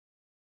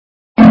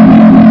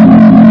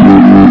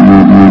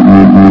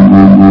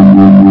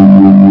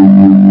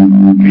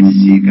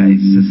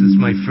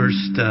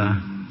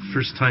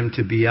First time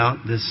to be out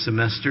this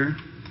semester.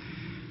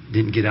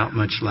 Didn't get out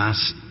much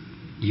last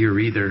year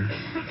either.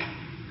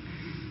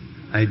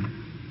 I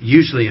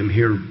usually am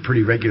here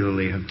pretty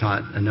regularly. I've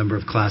taught a number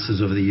of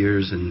classes over the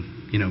years, and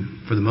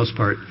for the most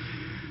part,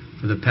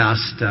 for the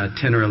past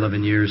 10 or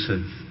 11 years,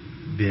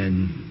 I've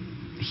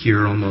been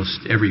here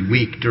almost every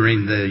week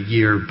during the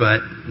year,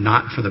 but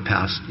not for the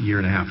past year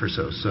and a half or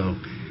so. So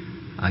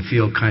I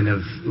feel kind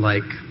of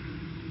like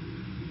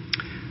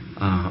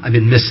I've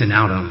been missing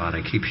out on a lot.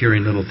 I keep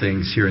hearing little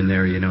things here and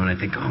there, and I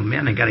think, oh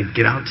man, I got to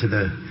get out to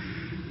the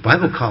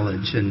Bible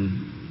college,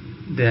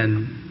 and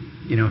then,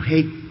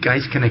 hey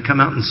guys, can I come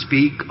out and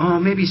speak? Oh,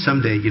 maybe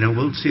someday,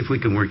 we'll see if we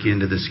can work you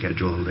into the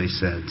schedule, they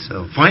said.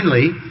 So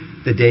finally,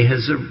 the day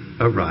has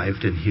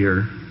arrived, and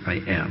here I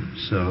am.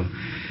 So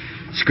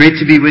it's great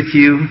to be with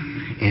you,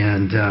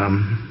 and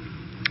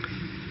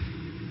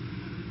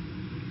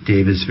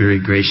Dave is very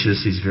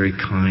gracious. He's very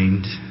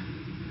kind.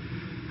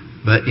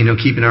 But,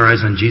 keeping our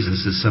eyes on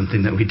Jesus is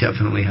something that we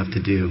definitely have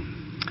to do.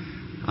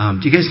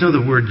 Do you guys know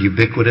the word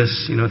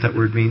ubiquitous? You know what that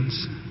word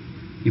means?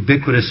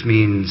 Ubiquitous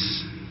means,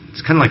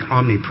 it's kind of like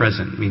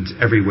omnipresent. It means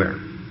everywhere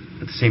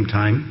at the same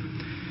time.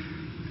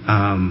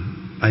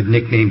 I've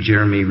nicknamed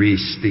Jeremy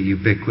Reese the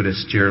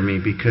ubiquitous Jeremy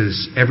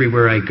because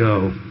everywhere I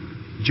go,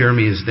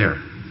 Jeremy is there.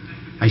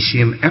 I see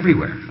him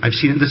everywhere. I've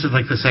seen him. This is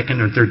like the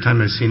second or third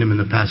time I've seen him in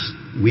the past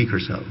week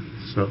or so.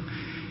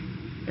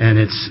 And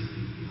it's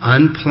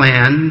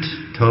unplanned,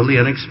 totally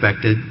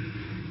unexpected.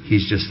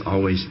 He's just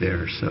always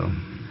there. So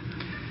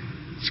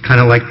it's kind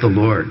of like the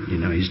Lord,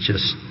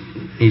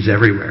 he's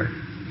everywhere.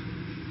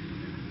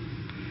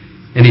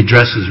 And he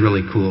dresses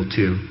really cool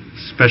too,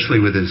 especially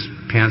with his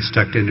pants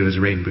tucked into his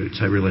rain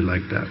boots. I really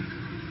like that.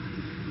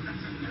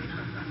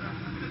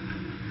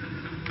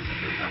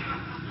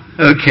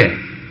 Okay.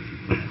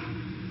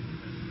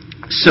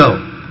 So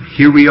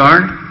here we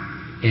are,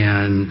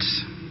 and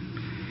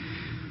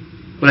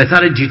what I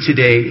thought I'd do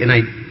today, and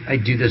I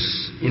do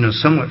this,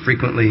 somewhat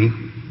frequently,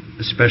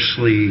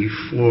 especially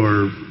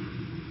for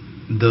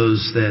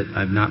those that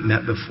I've not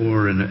met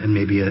before and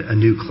maybe a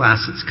new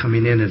class that's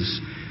coming in,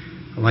 is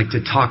I like to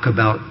talk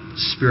about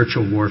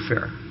spiritual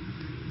warfare.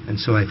 And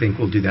so I think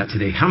we'll do that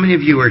today. How many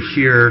of you are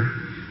here?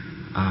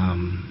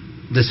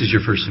 This is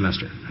your first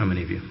semester. How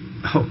many of you?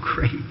 Oh,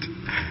 great.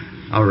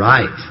 All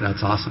right.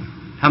 That's awesome.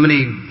 How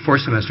many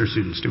fourth semester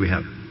students do we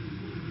have?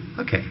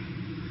 Okay.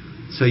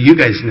 So you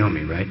guys know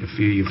me, right? A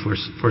few of you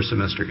fourth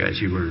semester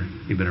guys, you've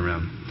been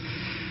around.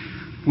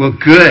 Well,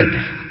 good.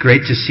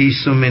 Great to see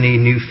so many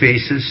new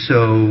faces.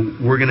 So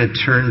we're going to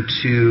turn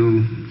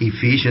to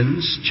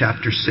Ephesians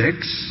chapter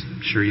 6.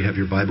 I'm sure you have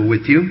your Bible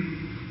with you.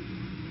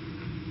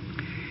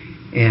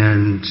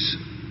 And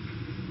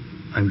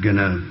I'm going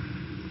to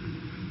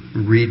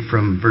read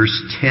from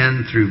verse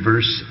 10 through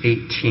verse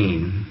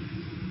 18.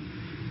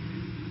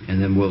 And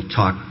then we'll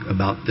talk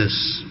about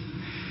this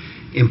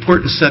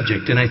important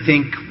subject. And I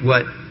think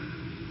what,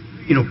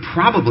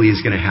 probably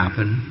is going to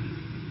happen,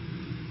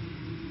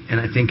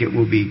 and I think it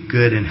will be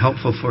good and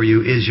helpful for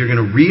you, is you're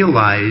going to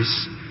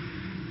realize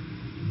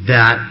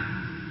that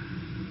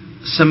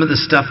some of the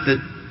stuff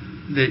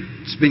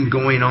that's been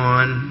going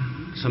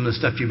on, some of the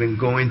stuff you've been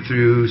going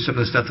through, some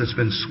of the stuff that's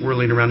been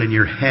swirling around in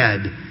your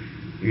head,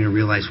 you're going to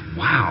realize,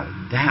 wow,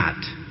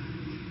 that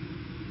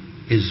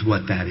is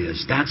what that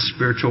is. That's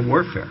spiritual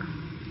warfare.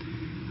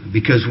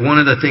 Because one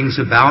of the things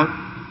about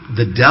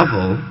the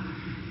devil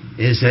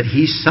is that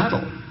he's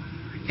subtle,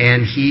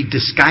 and he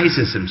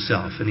disguises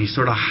himself, and he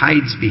sort of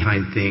hides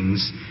behind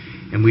things,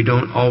 and we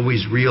don't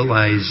always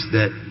realize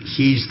that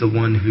he's the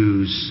one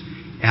who's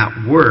at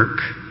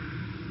work,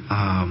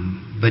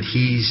 but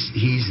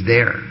he's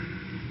there.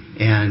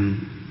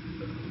 And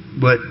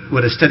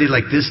what a study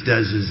like this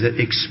does is it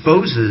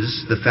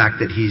exposes the fact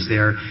that he's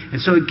there, and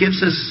so it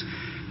gives us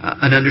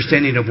an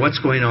understanding of what's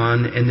going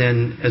on, and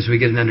then as we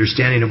get an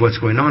understanding of what's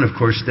going on, of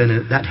course,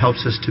 then that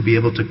helps us to be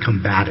able to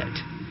combat it.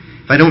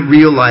 If I don't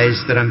realize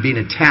that I'm being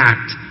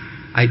attacked,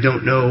 I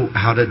don't know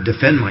how to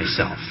defend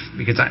myself,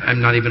 because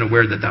I'm not even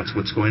aware that that's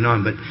what's going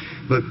on. But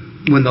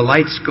when the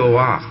lights go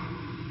when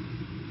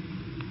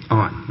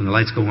the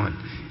lights go on,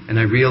 and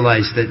I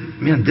realize that,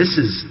 man, this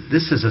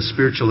is a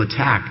spiritual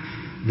attack,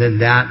 then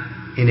that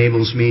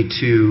enables me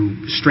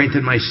to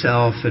strengthen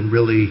myself and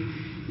really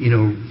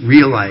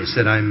realize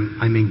that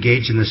I'm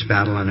engaged in this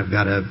battle, and I've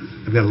got to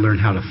learn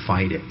how to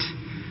fight it.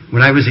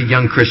 When I was a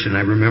young Christian,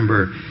 I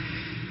remember,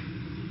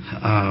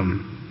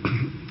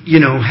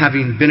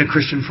 having been a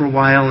Christian for a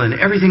while, and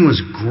everything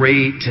was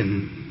great,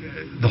 and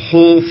the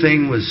whole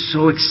thing was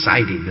so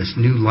exciting, this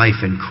new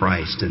life in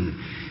Christ, and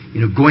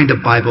going to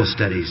Bible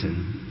studies and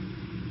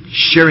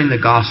sharing the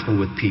gospel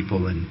with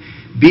people, and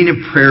being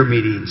in prayer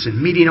meetings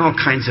and meeting all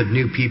kinds of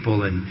new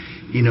people, and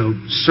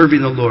serving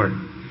the Lord.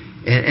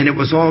 And it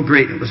was all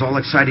great. It was all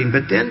exciting.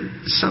 But then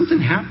something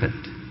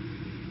happened.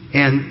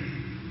 And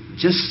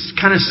just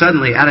kind of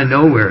suddenly, out of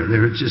nowhere,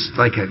 there was just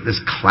like this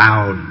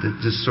cloud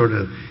that just sort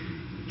of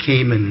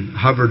came and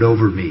hovered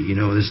over me.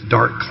 This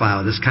dark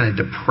cloud, this kind of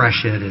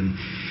depression, and,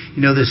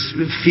 this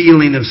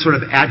feeling of sort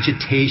of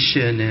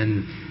agitation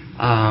and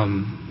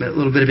a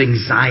little bit of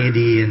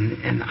anxiety.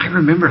 And I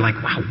remember like,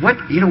 wow,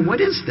 what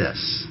is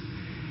this?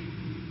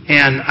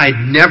 And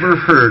I'd never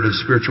heard of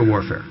spiritual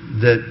warfare.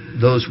 That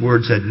those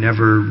words had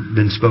never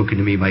been spoken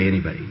to me by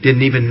anybody.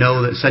 Didn't even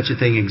know that such a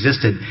thing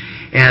existed.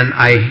 And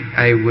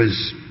I was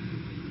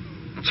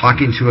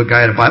talking to a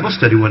guy at a Bible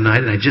study one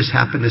night, and I just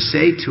happened to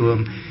say to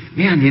him,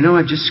 man,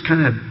 I just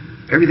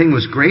everything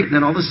was great, and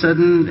then all of a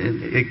sudden,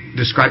 it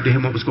described to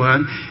him what was going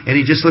on, and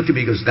he just looked at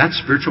me and goes, that's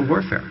spiritual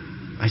warfare.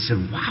 I said,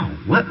 wow,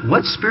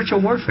 what's spiritual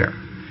warfare?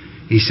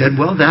 He said,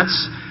 well, that's,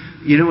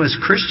 as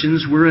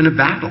Christians, we're in a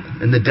battle,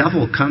 and the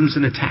devil comes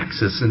and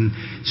attacks us. And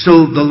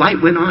so the light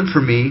went on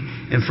for me,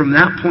 and from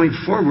that point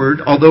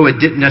forward, although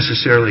it didn't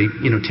necessarily,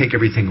 take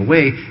everything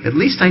away, at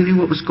least I knew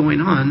what was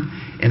going on,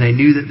 and I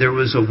knew that there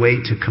was a way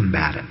to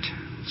combat it.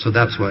 So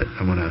that's what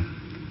I want to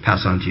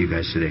pass on to you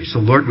guys today. So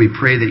Lord, we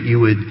pray that you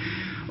would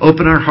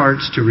open our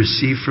hearts to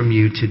receive from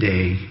you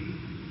today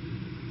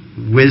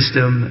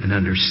wisdom and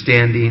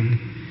understanding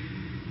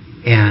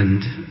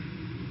and,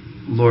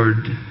 Lord,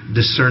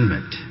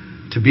 discernment,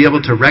 to be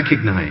able to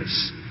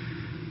recognize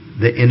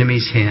the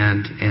enemy's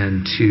hand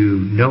and to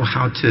know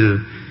how to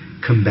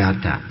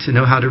combat that, to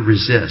know how to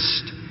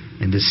resist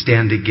and to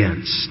stand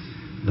against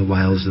the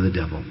wiles of the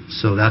devil.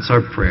 So that's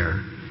our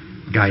prayer.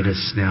 Guide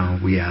us now,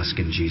 we ask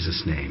in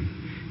Jesus' name.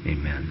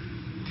 Amen.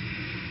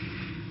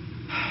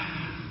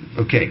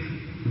 Okay,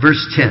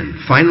 verse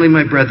 10. Finally,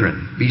 my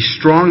brethren, be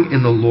strong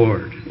in the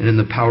Lord and in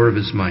the power of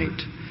his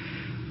might.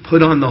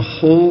 Put on the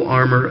whole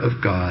armor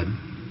of God,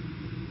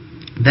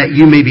 that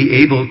you may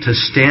be able to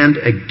stand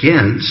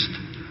against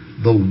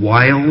the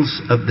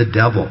wiles of the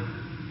devil.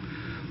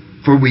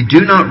 For we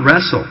do not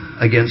wrestle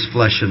against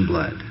flesh and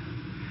blood,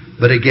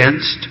 but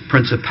against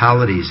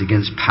principalities,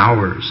 against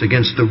powers,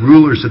 against the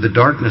rulers of the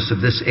darkness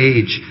of this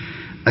age,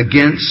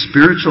 against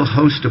spiritual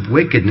hosts of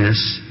wickedness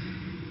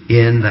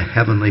in the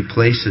heavenly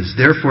places.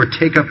 Therefore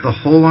take up the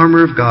whole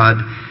armor of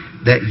God,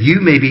 that you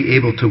may be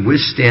able to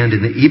withstand in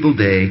the evil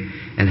day,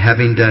 and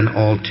having done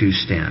all to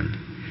stand.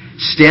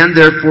 Stand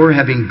therefore,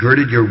 having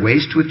girded your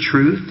waist with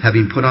truth,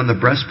 having put on the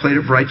breastplate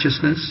of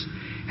righteousness,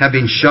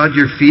 having shod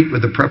your feet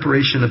with the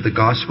preparation of the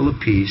gospel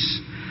of peace,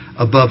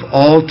 above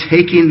all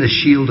taking the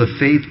shield of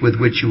faith with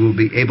which you will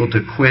be able to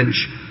quench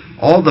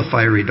all the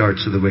fiery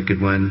darts of the wicked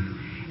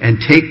one,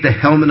 and take the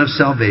helmet of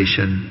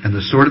salvation and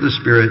the sword of the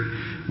Spirit,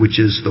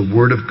 which is the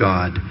word of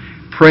God,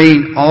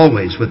 praying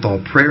always with all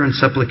prayer and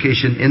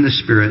supplication in the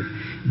Spirit,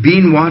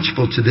 being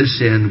watchful to this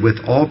end with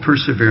all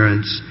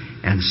perseverance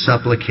and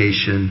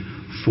supplication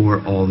for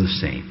all the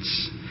saints.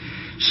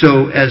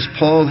 So as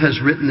Paul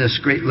has written this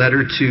great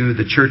letter to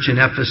the church in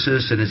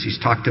Ephesus, and as he's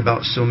talked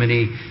about so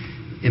many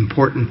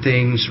important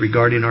things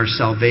regarding our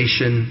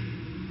salvation,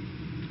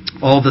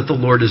 all that the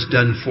Lord has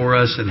done for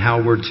us and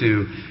how we're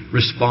to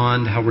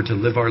respond, how we're to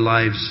live our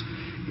lives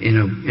in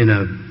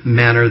a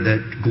manner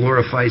that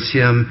glorifies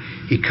him,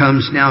 he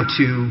comes now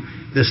to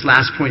this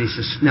last point. He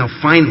says, now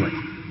finally,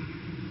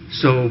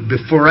 so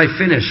before I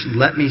finish,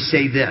 let me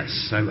say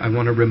this. I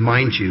want to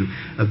remind you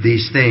of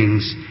these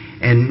things.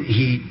 And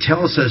he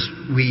tells us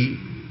we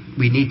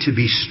need to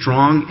be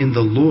strong in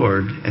the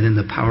Lord and in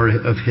the power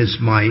of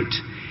his might.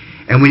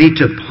 And we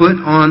need to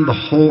put on the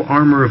whole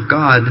armor of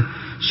God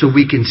so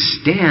we can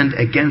stand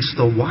against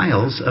the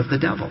wiles of the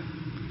devil.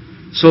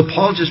 So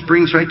Paul just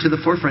brings right to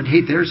the forefront,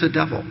 hey, there's a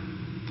devil.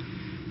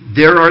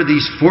 There are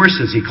these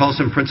forces, he calls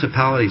them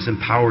principalities and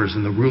powers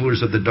and the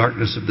rulers of the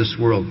darkness of this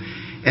world.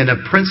 And a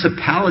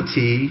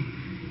principality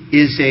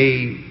is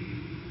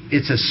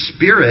it's a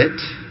spirit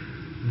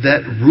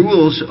that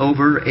rules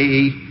over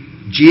a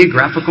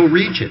geographical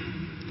region.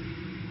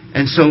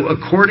 And so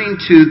according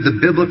to the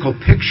biblical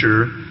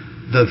picture,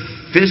 the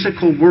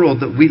physical world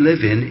that we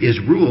live in is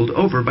ruled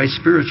over by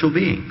spiritual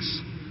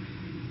beings.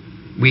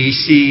 We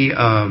see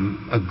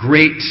a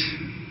great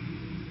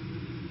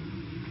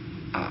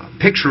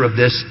picture of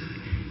this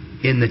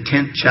in the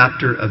 10th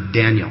chapter of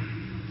Daniel.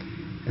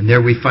 And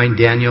there we find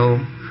Daniel,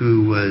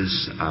 who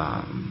was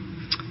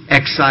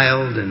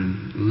exiled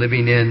and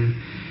living in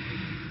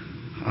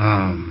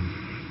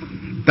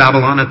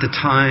Babylon at the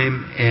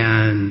time,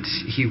 and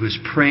he was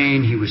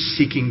praying, he was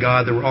seeking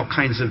God. There were all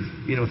kinds of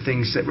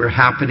things that were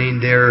happening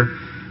there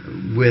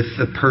with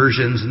the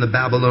Persians and the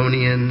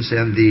Babylonians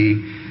and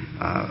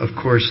of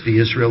course the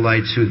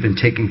Israelites who had been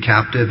taken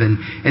captive. And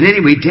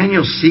anyway,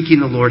 Daniel's seeking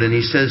the Lord, and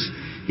he says,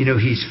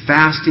 he's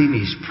fasting,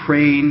 he's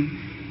praying,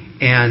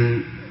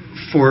 and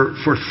for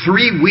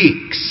 3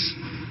 weeks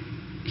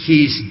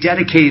he's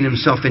dedicating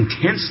himself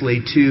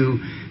intensely to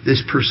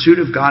this pursuit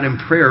of God in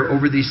prayer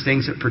over these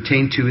things that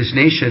pertain to his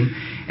nation.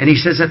 And he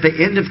says at the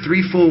end of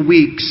 3 full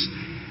weeks,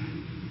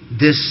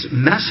 this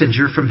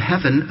messenger from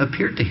heaven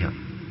appeared to him.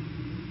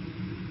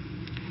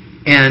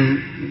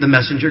 And the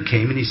messenger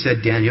came and he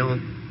said, Daniel,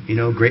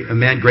 a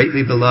man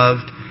greatly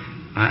beloved,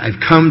 I've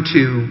come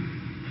to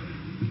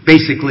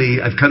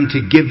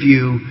give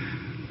you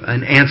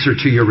an answer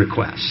to your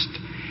request.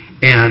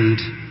 And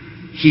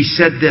he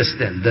said this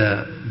then,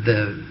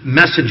 the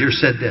messenger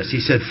said this. He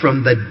said,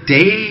 from the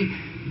day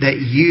that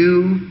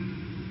you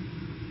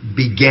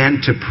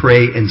began to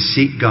pray and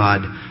seek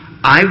God,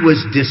 I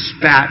was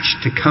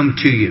dispatched to come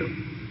to you.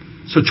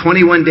 So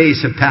 21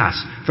 days have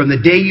passed. From the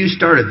day you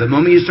started, the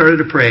moment you started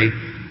to pray,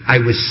 I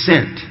was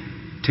sent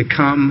to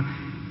come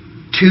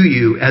to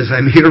you as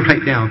I'm here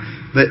right now.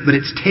 But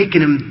it's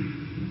taken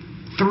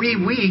him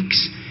 3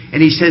 weeks,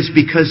 and he says,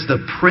 because the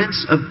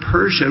prince of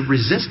Persia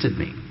resisted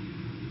me.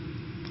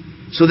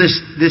 So this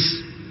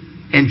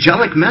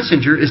angelic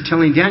messenger is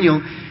telling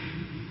Daniel,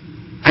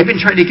 I've been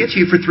trying to get to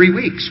you for 3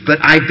 weeks, but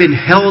I've been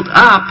held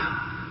up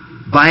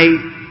by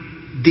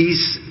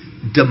these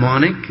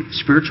demonic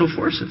spiritual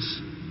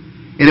forces.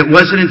 And it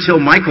wasn't until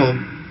Michael,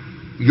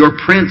 your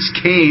prince,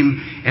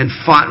 came and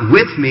fought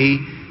with me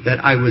that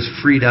I was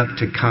freed up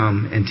to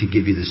come and to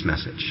give you this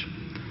message.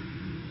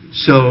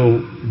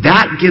 So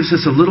that gives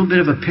us a little bit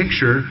of a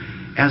picture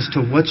as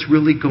to what's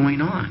really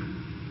going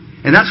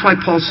on. And that's why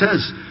Paul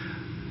says,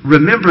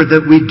 remember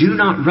that we do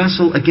not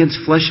wrestle against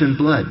flesh and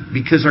blood,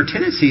 because our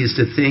tendency is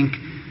to think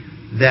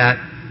that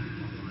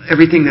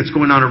everything that's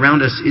going on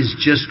around us is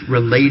just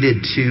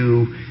related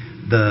to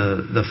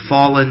the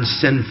fallen,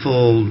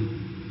 sinful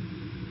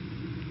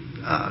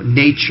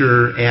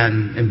nature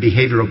and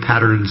behavioral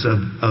patterns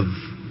of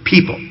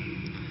people.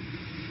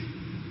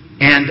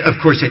 And of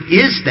course it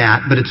is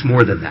that, but it's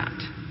more than that.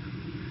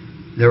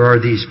 There are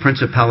these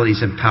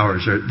principalities and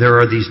powers. There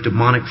are these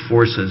demonic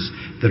forces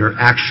that are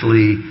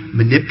actually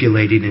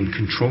manipulating and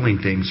controlling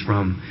things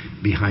from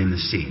behind the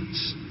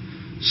scenes.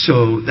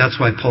 So that's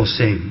why Paul's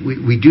saying,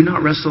 we do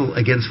not wrestle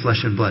against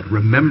flesh and blood.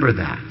 Remember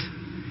that.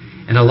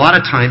 And a lot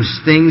of times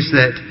things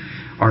that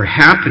are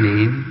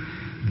happening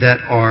that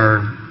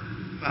are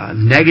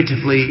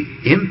negatively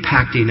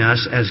impacting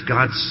us as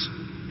God's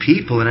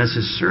people and as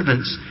His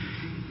servants,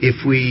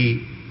 if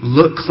we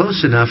look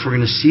close enough, we're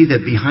going to see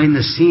that behind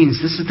the scenes,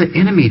 this is the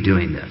enemy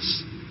doing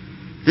this.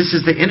 This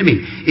is the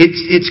enemy.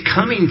 It's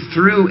coming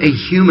through a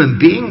human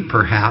being,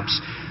 perhaps,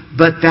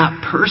 but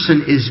that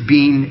person is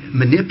being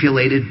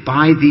manipulated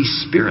by these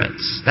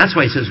spirits. That's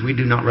why he says we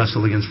do not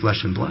wrestle against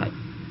flesh and blood.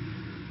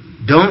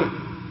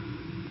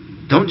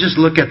 Don't just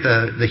look at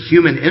the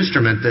human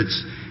instrument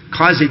that's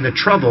causing the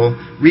trouble.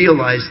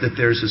 Realize that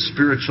there's a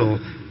spiritual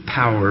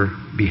power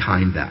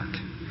behind that.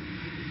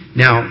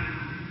 Now,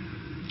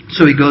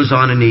 so he goes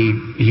on and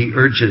he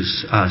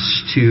urges us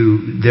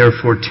to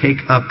therefore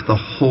take up the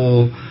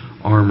whole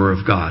armor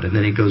of God. And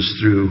then he goes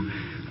through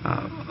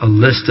a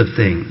list of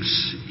things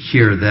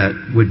here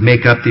that would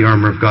make up the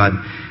armor of God.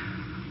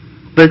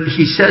 But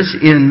he says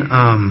in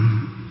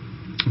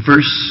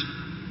verse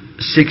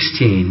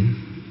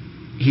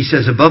 16, he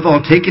says, above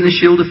all, taking the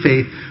shield of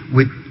faith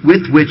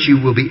with which you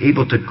will be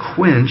able to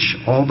quench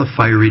all the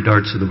fiery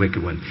darts of the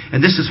wicked one.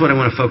 And this is what I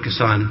want to focus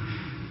on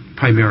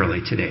primarily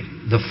today.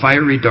 The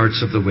fiery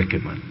darts of the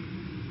wicked one.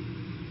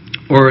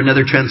 Or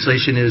another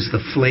translation is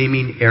the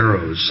flaming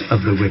arrows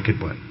of the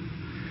wicked one.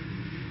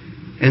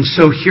 And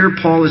so here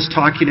Paul is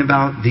talking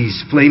about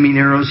these flaming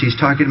arrows. He's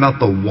talking about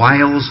the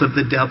wiles of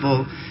the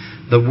devil.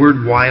 The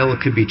word wile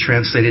could be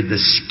translated the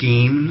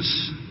schemes.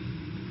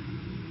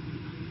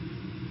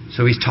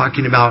 So he's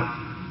talking about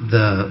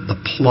the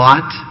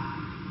plot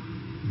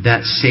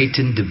that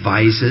Satan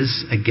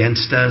devises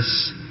against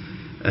us.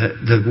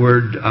 The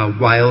word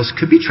wiles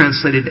could be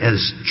translated as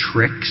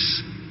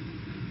tricks.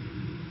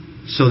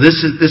 So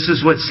this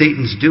is what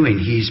Satan's doing.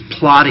 He's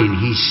plotting.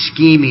 He's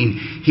scheming.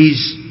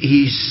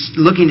 He's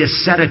looking to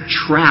set a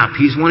trap.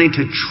 He's wanting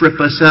to trip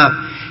us up.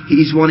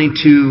 He's wanting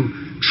to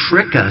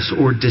trick us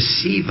or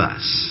deceive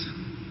us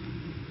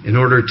in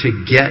order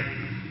to get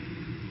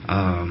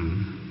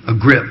a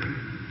grip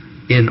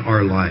in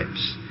our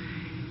lives.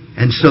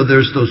 And so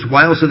there's those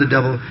wiles of the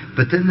devil,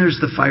 but then there's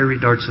the fiery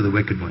darts of the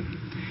wicked one.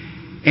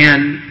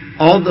 And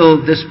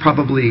although this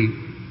probably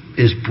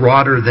is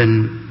broader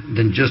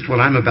than just what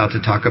I'm about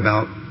to talk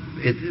about,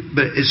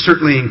 but it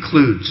certainly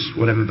includes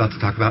what I'm about to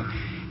talk about.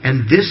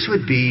 And this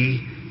would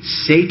be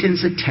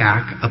Satan's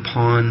attack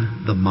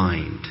upon the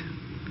mind.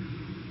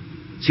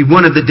 See,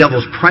 one of the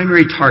devil's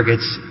primary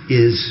targets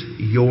is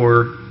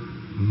your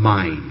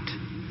mind.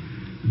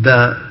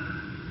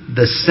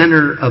 The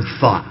center of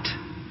thought.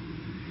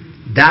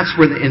 That's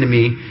where the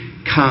enemy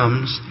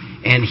comes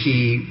and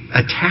he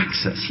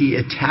attacks us. He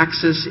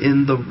attacks us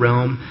in the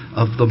realm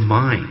of the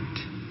mind.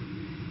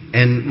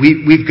 And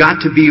we've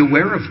got to be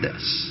aware of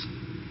this.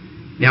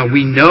 Now,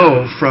 we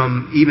know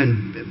from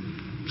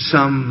even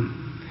some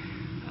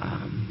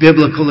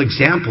biblical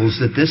examples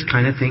that this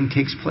kind of thing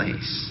takes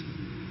place.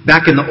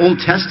 Back in the Old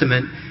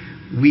Testament,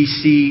 we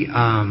see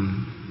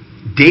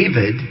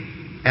David,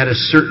 at a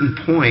certain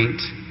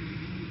point,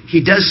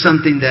 he does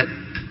something that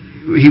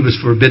he was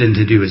forbidden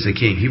to do as a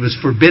king. He was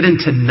forbidden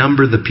to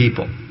number the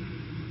people.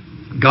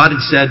 God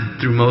had said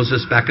through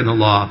Moses back in the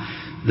law,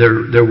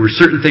 there were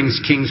certain things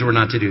kings were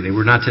not to do. They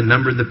were not to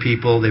number the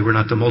people. They were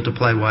not to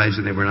multiply wives,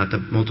 and they were not to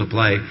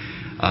multiply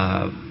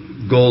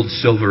gold,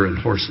 silver, and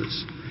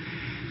horses.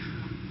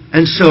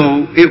 And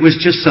so it was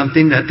just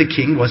something that the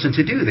king wasn't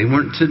to do. They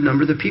weren't to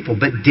number the people.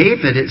 But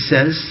David, it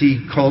says,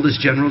 he called his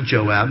general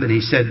Joab, and he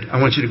said, I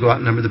want you to go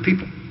out and number the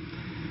people.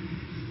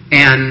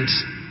 And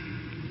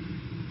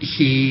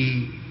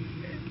he,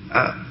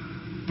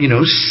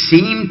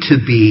 seemed to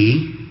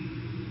be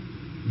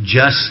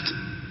just,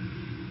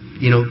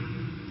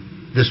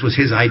 this was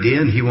his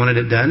idea and he wanted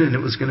it done and it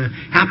was going to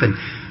happen.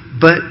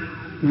 But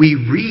we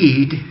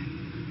read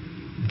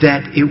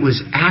that it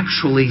was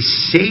actually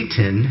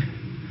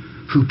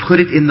Satan who put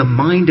it in the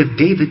mind of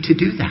David to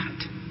do that.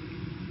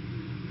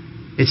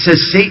 It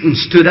says Satan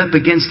stood up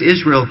against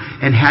Israel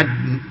and had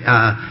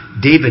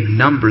David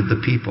number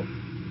the people.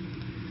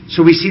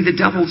 So we see the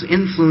devil's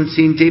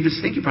influencing David's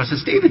thinking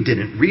process. David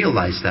didn't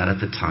realize that at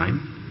the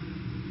time.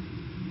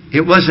 It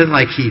wasn't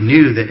like he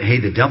knew that,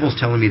 hey, the devil's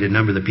telling me to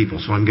number the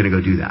people, so I'm going to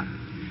go do that.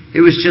 It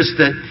was just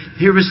that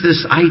here was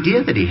this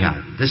idea that he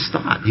had, this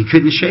thought. He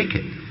couldn't shake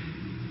it.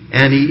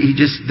 And he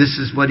just, this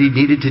is what he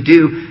needed to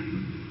do.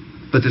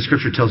 But the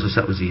scripture tells us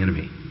that was the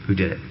enemy who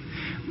did it.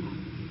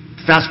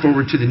 Fast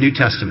forward to the New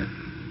Testament.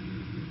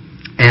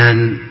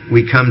 And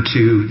we come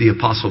to the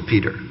Apostle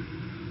Peter.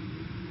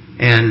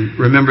 And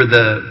remember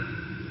the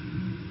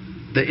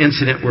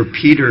incident where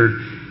Peter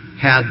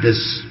had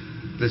this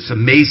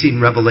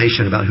amazing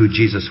revelation about who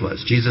Jesus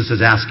was. Jesus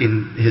is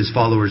asking his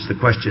followers the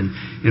question,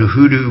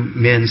 who do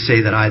men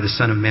say that I, the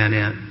Son of Man,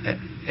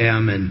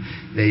 am? And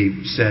they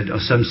said,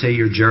 some say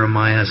you're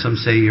Jeremiah, some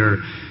say you're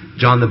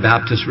John the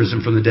Baptist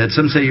risen from the dead,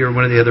 some say you're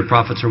one of the other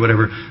prophets or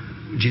whatever.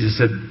 Jesus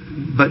said,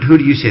 but who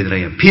do you say that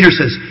I am? Peter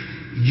says,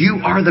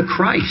 you are the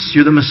Christ.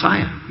 You're the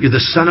Messiah. You're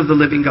the Son of the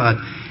living God.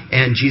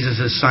 And Jesus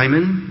says,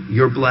 Simon,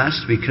 you're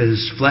blessed because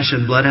flesh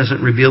and blood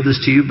hasn't revealed this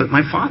to you, but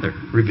my Father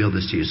revealed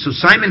this to you. So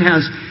Simon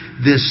has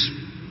this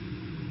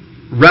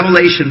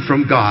revelation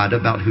from God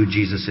about who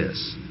Jesus is.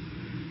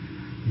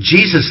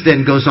 Jesus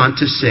then goes on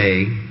to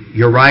say,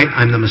 you're right,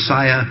 I'm the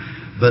Messiah,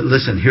 but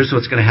listen, here's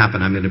what's going to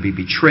happen. I'm going to be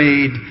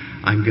betrayed.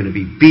 I'm going to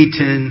be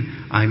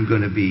beaten. I'm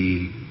going to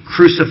be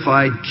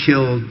crucified,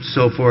 killed,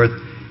 so forth.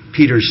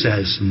 Peter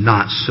says,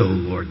 not so,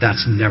 Lord.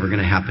 That's never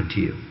going to happen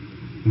to you.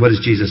 What does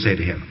Jesus say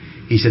to him?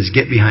 He says,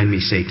 get behind me,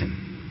 Satan.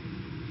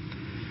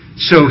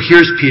 So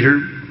here's Peter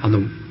on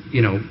the,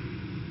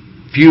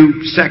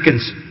 few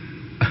seconds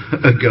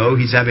ago,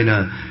 he's having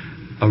a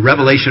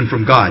revelation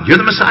from God. You're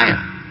the Messiah.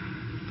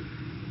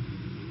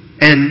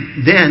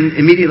 And then,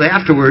 immediately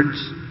afterwards,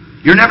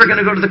 you're never going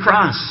to go to the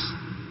cross.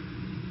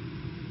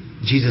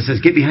 Jesus says,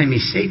 get behind me,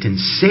 Satan.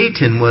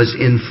 Satan was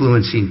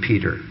influencing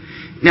Peter.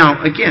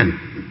 Now,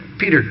 again,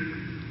 Peter,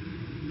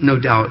 no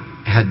doubt,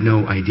 had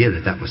no idea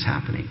that was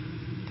happening.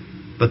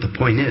 But the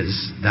point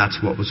is, that's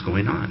what was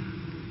going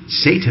on.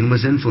 Satan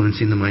was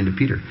influencing the mind of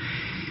Peter.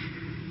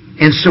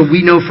 And so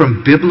we know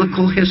from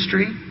biblical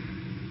history,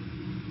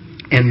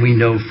 and we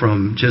know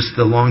from just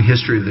the long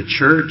history of the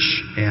church,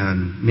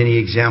 and many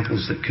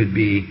examples that could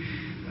be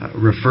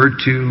referred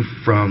to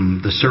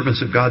from the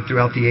servants of God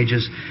throughout the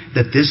ages,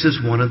 that this is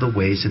one of the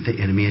ways that the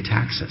enemy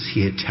attacks us.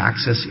 He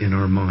attacks us in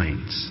our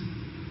minds.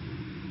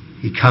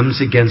 He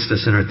comes against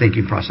us in our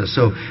thinking process.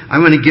 So I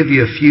want to give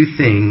you a few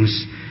things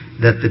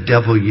that the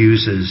devil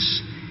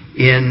uses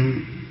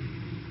in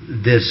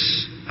this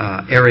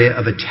area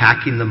of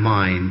attacking the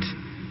mind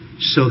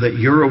so that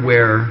you're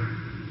aware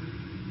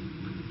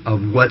of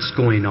what's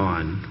going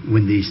on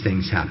when these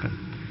things happen.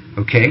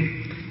 Okay?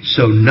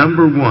 So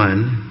number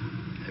one,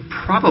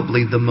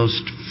 probably the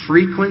most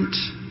frequent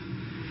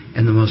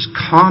and the most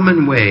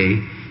common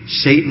way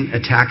Satan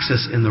attacks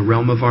us in the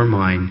realm of our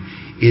mind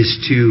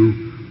is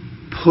to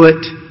put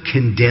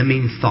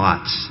condemning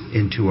thoughts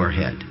into our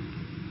head.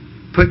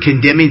 Put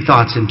condemning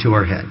thoughts into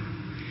our head.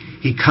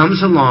 He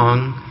comes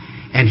along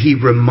and he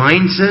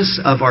reminds us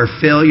of our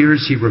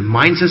failures. He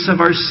reminds us of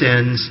our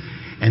sins.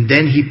 And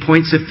then he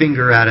points a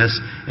finger at us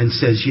and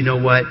says, you know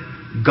what?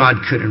 God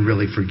couldn't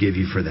really forgive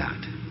you for that.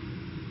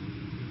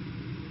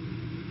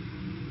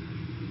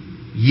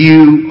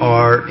 You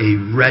are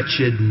a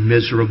wretched,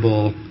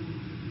 miserable,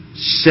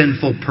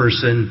 sinful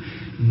person.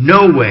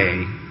 No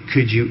way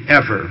could you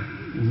ever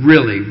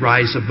really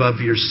rise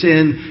above your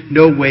sin.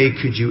 No way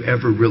could you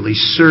ever really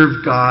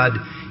serve God.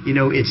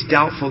 It's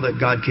doubtful that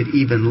God could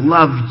even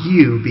love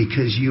you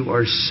because you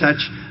are such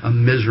a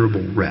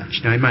miserable wretch.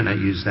 Now, I might not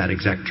use that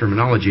exact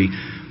terminology,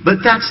 but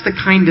that's the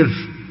kind of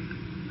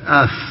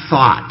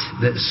thought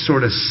that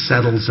sort of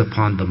settles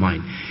upon the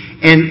mind.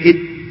 And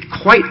it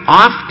quite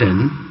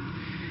often,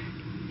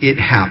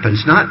 it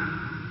happens, not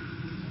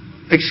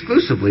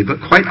exclusively, but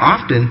quite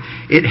often,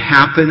 it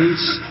happens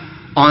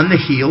on the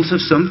heels of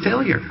some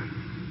failure.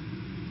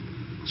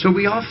 So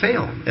we all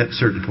fail at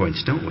certain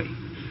points, don't we?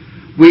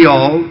 We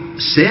all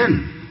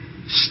sin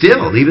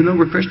still, even though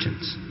we're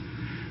Christians.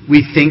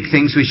 We think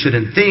things we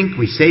shouldn't think.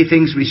 We say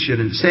things we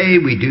shouldn't say.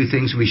 We do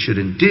things we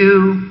shouldn't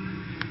do.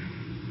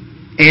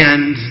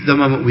 And the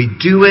moment we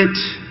do it,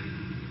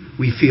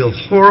 we feel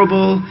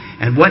horrible.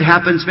 And what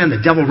happens, man?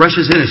 The devil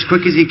rushes in as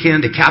quick as he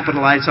can to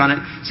capitalize on it,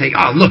 saying,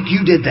 oh, look,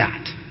 you did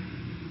that.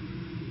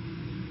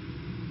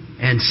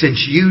 And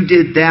since you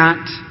did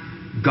that,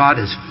 God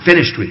is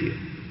finished with you.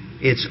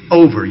 It's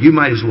over. You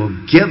might as well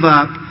give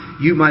up.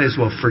 You might as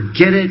well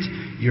forget it.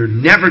 You're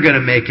never going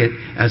to make it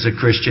as a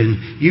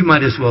Christian. You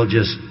might as well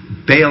just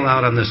bail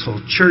out on this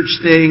whole church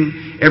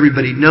thing.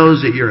 Everybody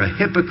knows that you're a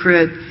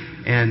hypocrite,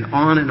 and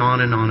on and on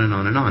and on and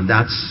on and on.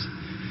 That's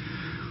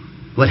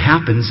what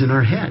happens in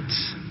our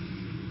heads.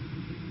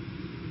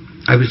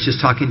 I was just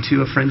talking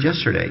to a friend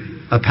yesterday,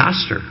 a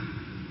pastor,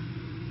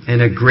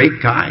 and a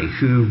great guy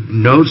who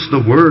knows the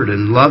Word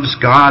and loves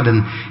God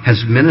and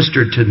has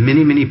ministered to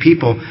many, many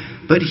people,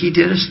 but he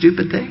did a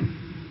stupid thing.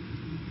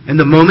 And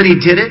the moment he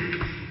did it,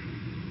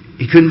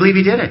 he couldn't believe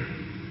he did it.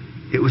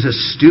 It was a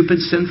stupid,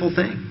 sinful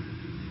thing.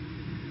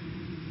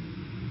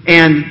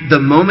 And the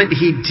moment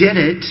he did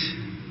it,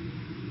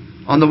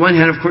 on the one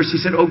hand, of course, he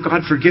said, "Oh,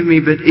 God, forgive me."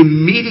 But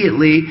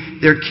immediately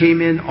there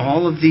came in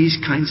all of these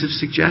kinds of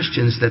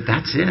suggestions that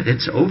that's it.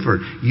 It's over.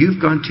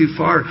 You've gone too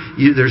far.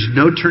 There's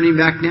no turning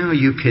back now.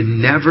 You can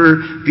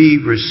never be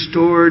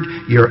restored.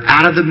 You're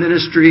out of the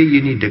ministry.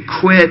 You need to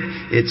quit.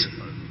 It's,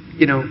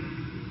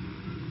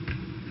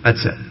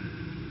 that's it.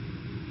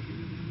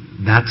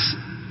 That's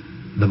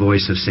the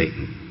voice of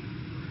Satan.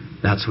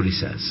 That's what he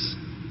says.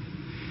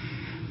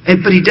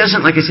 But he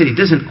doesn't, like I said, he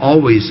doesn't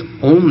always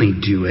only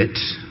do it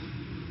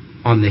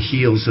on the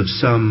heels of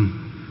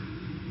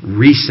some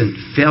recent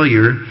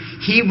failure.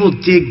 He will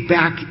dig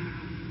back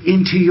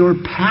into your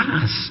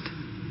past.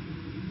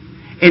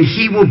 And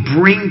he will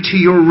bring to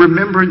your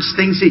remembrance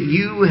things that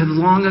you have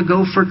long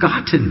ago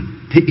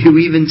forgotten, that you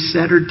even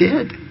said or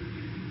did.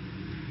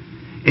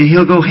 And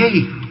he'll go,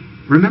 "Hey,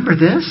 remember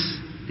this?"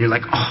 And you're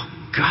like, "Oh,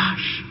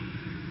 gosh,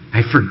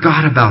 I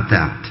forgot about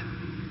that."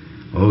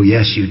 "Oh,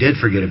 yes, you did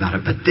forget about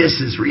it, but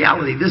this is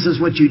reality. This is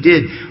what you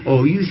did.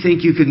 Oh, you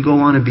think you can go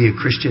on and be a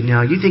Christian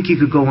now? You think you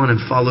could go on and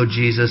follow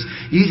Jesus?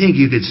 You think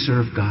you could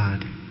serve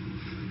God?"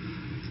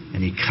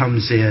 And he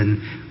comes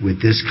in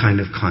with this kind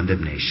of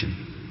condemnation.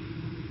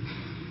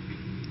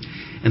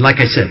 And like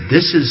I said,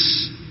 this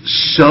is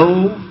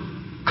so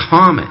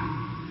common.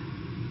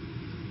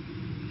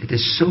 It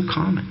is so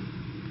common.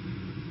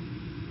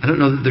 I don't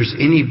know that there's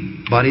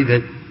anybody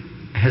that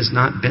has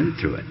not been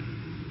through it.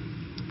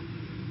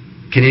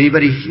 Can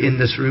anybody in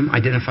this room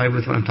identify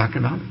with what I'm talking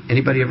about?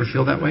 Anybody ever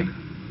feel that way?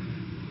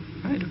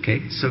 Right,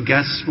 okay. So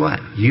guess what?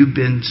 You've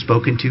been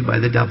spoken to by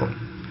the devil.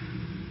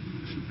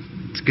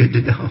 It's good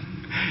to know.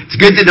 It's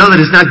good to know that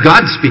it's not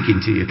God speaking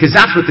to you, because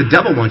that's what the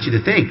devil wants you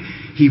to think.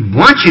 He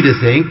wants you to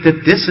think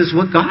that this is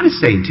what God is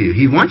saying to you.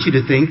 He wants you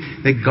to think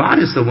that God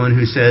is the one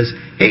who says,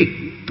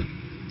 "Hey,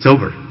 it's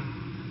over.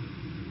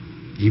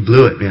 You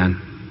blew it, man.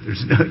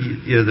 There's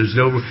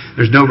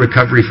no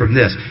recovery from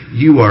this.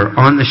 You are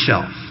on the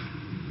shelf.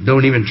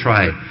 Don't even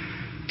try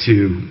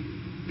to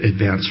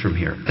advance from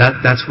here."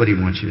 That's what he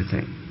wants you to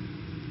think.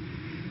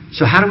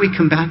 So how do we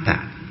combat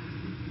that?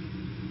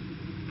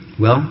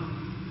 Well,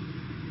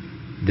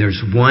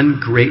 there's one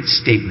great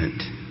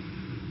statement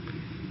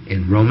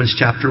in Romans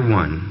chapter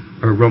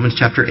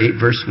 8,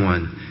 verse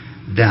 1,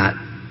 that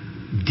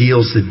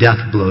deals the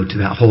death blow to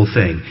that whole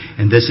thing.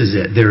 And this is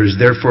it. "There is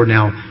therefore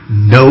now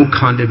no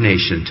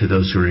condemnation to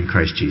those who are in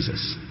Christ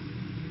Jesus."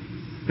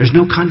 There's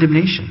no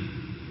condemnation.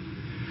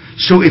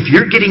 So if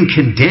you're getting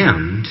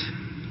condemned,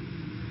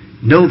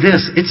 know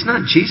this, it's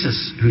not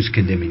Jesus who's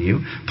condemning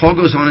you. Paul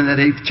goes on in that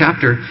 8th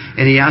chapter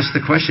and he asks the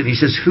question. He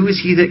says, "Who is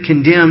he that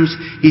condemns?"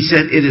 He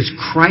said, "It is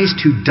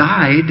Christ who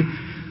died,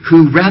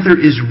 who rather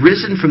is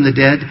risen from the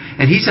dead,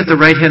 and he's at the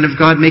right hand of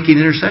God making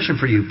intercession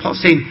for you."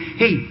 Paul's saying,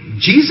 hey,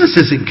 Jesus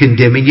isn't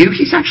condemning you.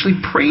 He's actually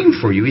praying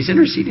for you. He's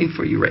interceding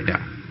for you right now.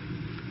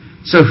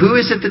 So who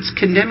is it that's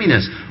condemning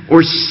us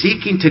or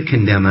seeking to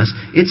condemn us?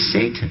 It's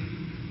Satan.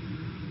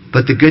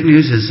 But the good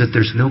news is that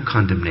there's no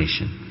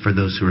condemnation for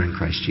those who are in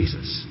Christ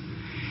Jesus.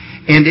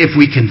 And if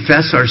we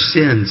confess our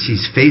sins,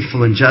 he's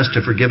faithful and just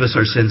to forgive us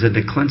our sins and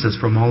to cleanse us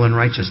from all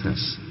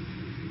unrighteousness.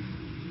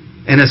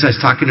 And as I was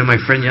talking to my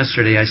friend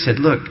yesterday, I said,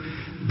 "Look,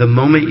 the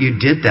moment you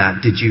did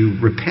that, did you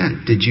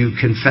repent? Did you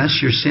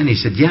confess your sin?" He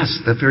said, "Yes,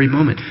 that very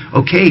moment."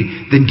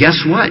 "Okay, then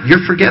guess what? You're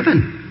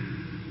forgiven."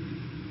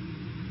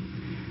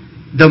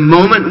 The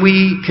moment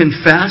we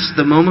confess,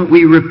 the moment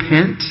we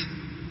repent,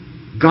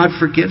 God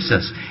forgives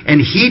us. And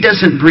he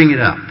doesn't bring it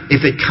up.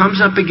 If it comes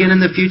up again in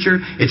the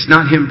future, it's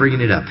not him bringing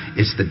it up.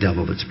 It's the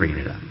devil that's bringing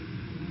it up.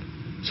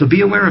 So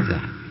be aware of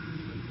that.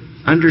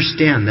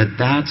 Understand that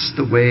that's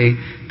the way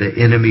the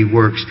enemy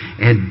works.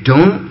 And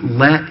don't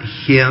let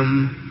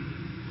him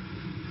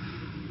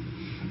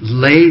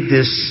lay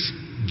this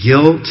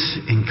guilt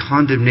and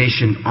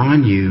condemnation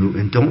on you,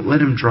 and don't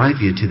let him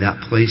drive you to that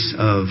place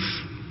of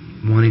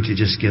wanting to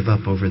just give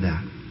up over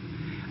that.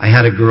 I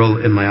had a girl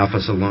in my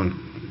office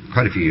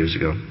quite a few years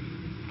ago.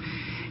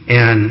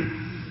 And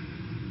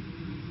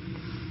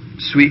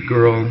sweet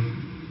girl,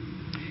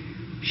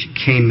 she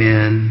came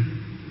in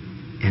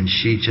and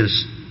she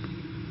just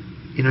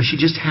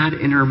had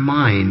in her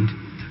mind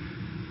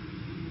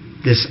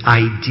this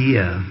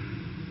idea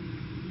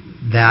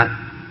that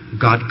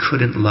God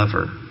couldn't love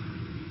her,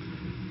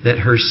 that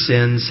her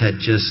sins had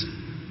just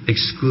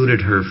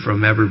excluded her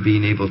from ever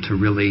being able to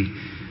really,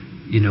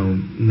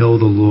 know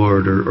the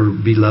Lord or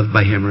be loved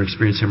by him or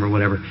experience him or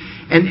whatever.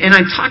 And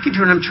I'm talking to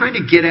her and I'm trying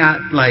to get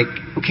at,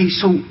 okay,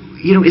 so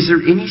is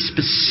there any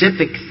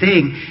specific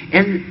thing?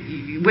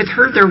 And with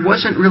her, there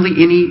wasn't really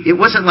any. It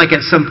wasn't like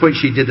at some point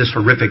she did this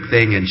horrific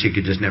thing and she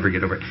could just never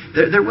get over it.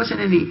 There wasn't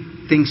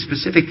anything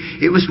specific.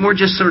 It was more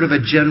just sort of a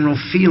general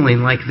feeling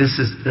like this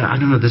is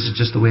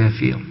just the way I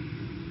feel.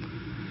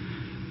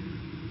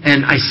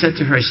 And I said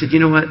to her, I said, you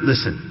know what?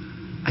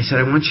 Listen. I said,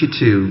 I want you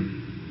to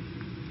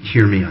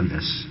hear me on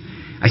this.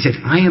 I said,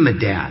 I am a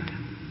dad.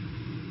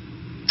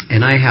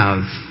 And I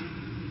have,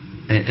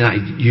 and I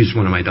used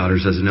one of my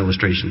daughters as an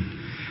illustration.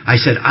 I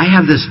said, I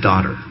have this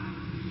daughter.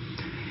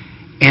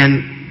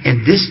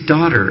 And this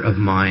daughter of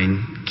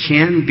mine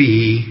can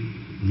be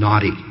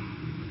naughty.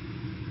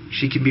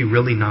 She can be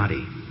really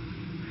naughty.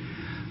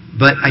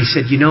 But I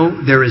said,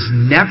 there has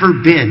never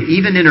been,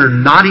 even in her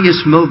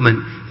naughtiest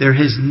moment, there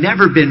has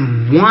never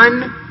been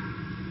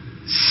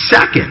 1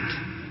 second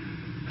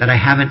that I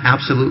haven't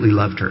absolutely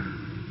loved her.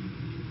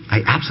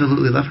 I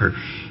absolutely love her.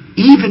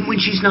 Even when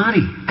she's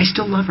naughty, I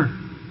still love her.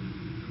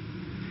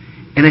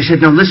 And I said,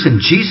 now listen,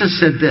 Jesus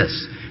said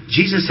this.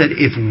 Jesus said,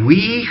 if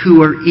we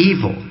who are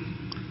evil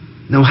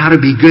know how to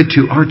be good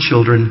to our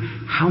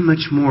children, how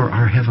much more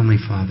our Heavenly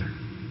Father?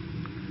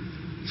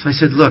 So I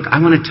said, look,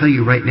 I want to tell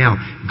you right now,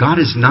 God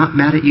is not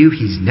mad at you.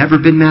 He's never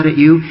been mad at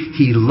you.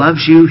 He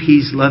loves you.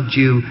 He's loved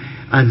you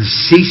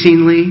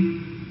unceasingly.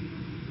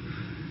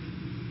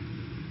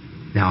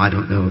 Now, I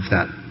don't know if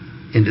that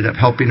ended up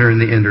helping her in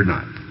the end or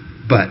not.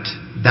 But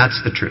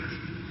that's the truth.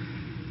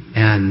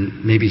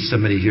 And maybe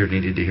somebody here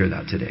needed to hear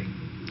that today.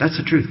 That's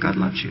the truth. God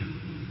loves you.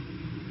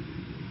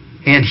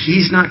 And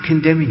He's not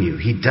condemning you.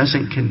 He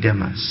doesn't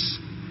condemn us.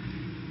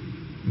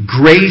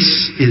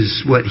 Grace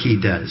is what He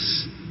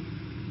does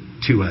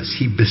to us.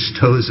 He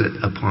bestows it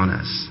upon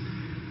us.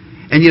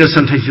 And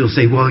sometimes you'll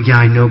say, well, yeah,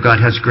 I know God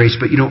has grace,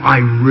 but I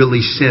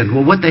really sinned.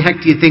 Well, what the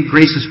heck do you think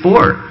grace is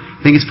for?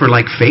 Think it's for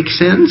like fake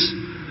sins?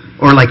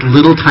 Or like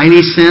little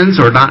tiny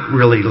sins? Or not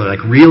really like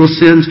real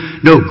sins?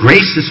 No,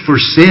 grace is for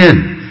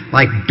sin.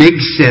 Like big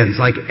sins,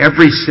 like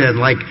every sin,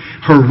 like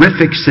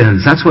horrific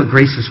sins. That's what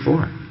grace is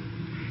for.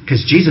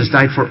 Because Jesus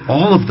died for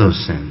all of those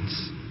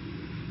sins,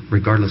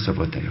 regardless of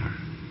what they are.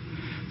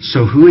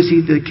 So who is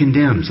He that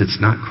condemns? It's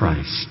not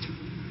Christ.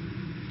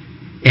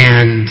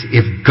 And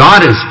if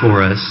God is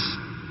for us,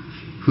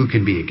 who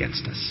can be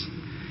against us?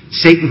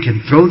 Satan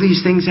can throw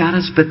these things at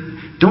us, but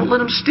don't let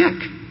them stick.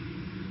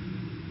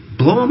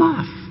 Blow them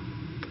off.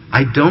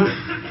 I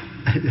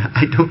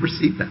don't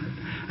receive that.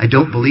 I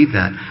don't believe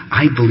that.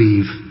 I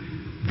believe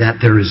that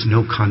there is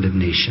no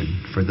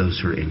condemnation for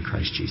those who are in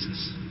Christ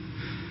Jesus.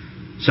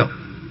 So,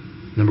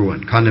 number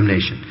 1,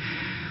 condemnation.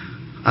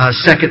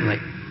 Secondly,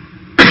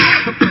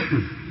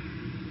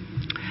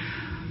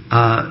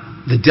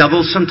 the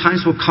devil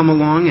sometimes will come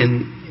along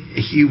and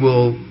he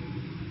will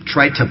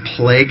try to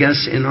plague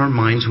us in our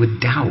minds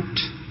with doubt.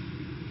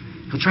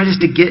 He'll try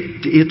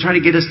to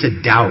get us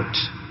to doubt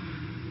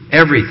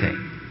everything.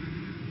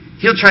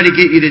 He'll try to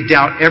get you to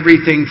doubt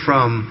everything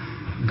from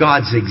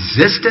God's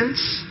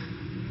existence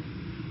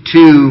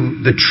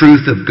to the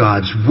truth of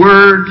God's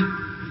Word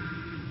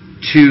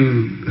to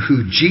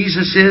who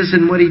Jesus is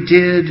and what He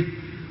did,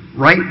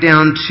 right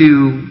down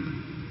to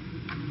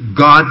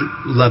God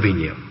loving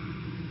you.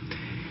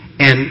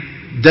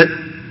 And that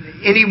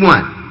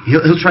anyone,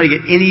 he'll try to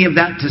get any of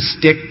that to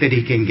stick that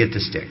he can get to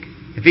stick.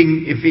 If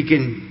he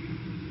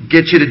can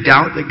get you to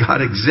doubt that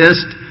God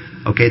exists,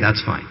 okay,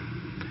 that's fine.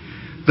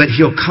 But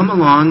he'll come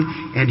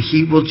along and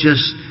he will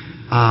just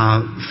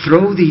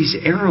throw these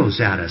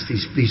arrows at us,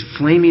 these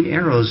flaming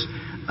arrows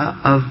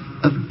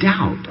of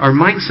doubt. Our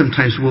minds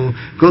sometimes will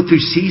go through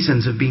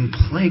seasons of being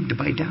plagued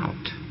by doubt.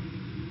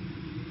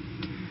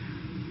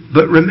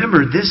 But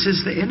remember, this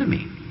is the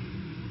enemy.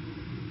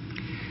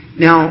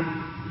 Now,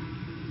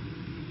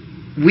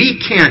 we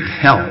can't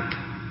help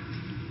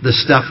the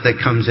stuff that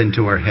comes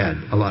into our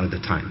head a lot of the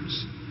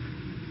times.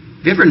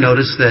 Have you ever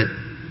noticed that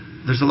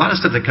there's a lot of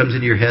stuff that comes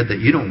into your head that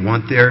you don't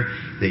want there,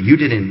 that you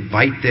didn't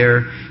invite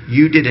there,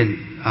 you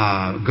didn't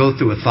go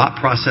through a thought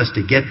process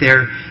to get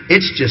there.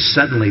 It's just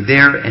suddenly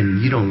there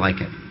and you don't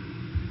like it.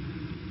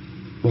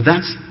 Well,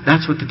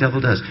 that's what the devil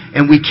does.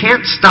 And we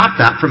can't stop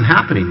that from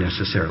happening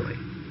necessarily.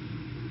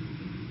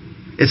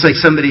 It's like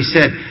somebody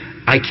said,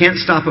 I can't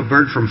stop a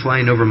bird from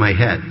flying over my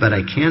head, but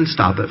I can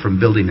stop it from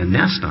building a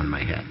nest on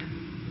my head.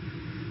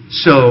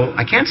 So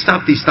I can't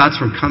stop these thoughts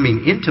from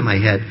coming into my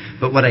head,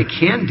 but what I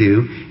can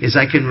do is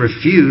I can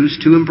refuse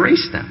to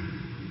embrace them.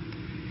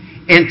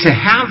 And to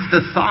have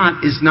the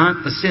thought is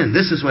not the sin.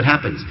 This is what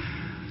happens.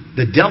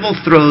 The devil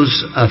throws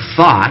a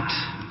thought,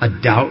 a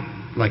doubt,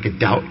 like a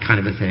doubt kind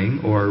of a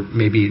thing, or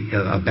maybe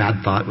a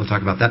bad thought. We'll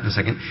talk about that in a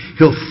second.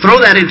 He'll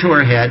throw that into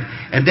our head,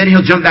 and then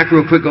he'll jump back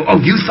real quick and go,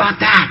 oh, you thought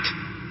that.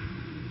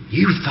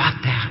 You thought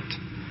that.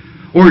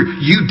 Or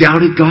you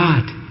doubted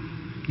God.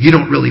 You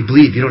don't really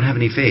believe. You don't have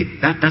any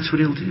faith. That's what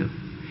he'll do.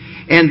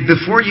 And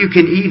before you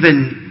can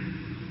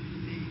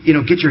even,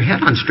 get your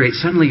head on straight,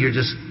 suddenly you're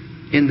just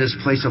in this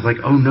place of like,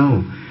 oh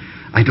no,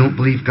 I don't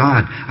believe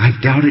God.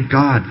 I've doubted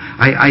God.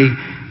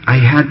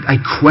 I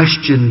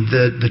questioned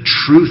the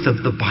truth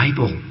of the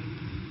Bible.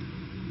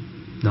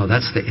 No,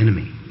 that's the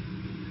enemy.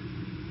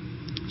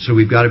 So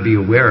we've got to be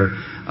aware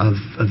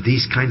of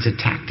these kinds of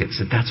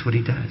tactics, that's what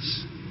he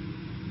does.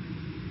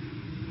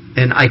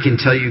 And I can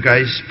tell you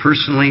guys,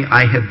 personally,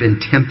 I have been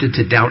tempted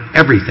to doubt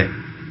everything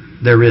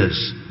there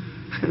is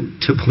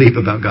to believe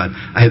about God.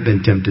 I have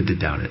been tempted to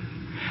doubt it.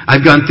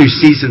 I've gone through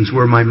seasons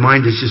where my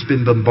mind has just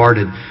been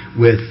bombarded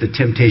with the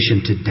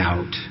temptation to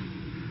doubt.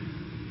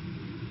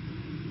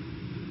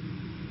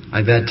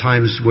 I've had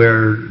times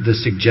where the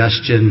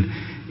suggestion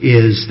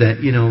is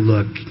that,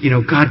 look,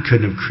 God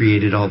couldn't have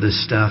created all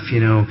this stuff,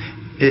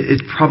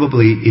 it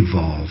probably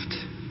evolved.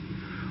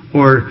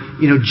 Or,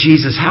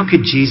 Jesus, how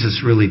could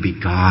Jesus really be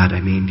God?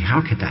 I mean,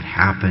 how could that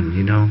happen,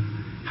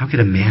 How could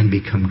a man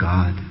become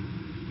God?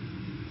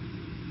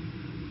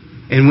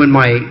 And when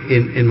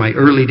in my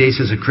early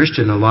days as a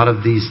Christian, a lot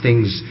of these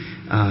things,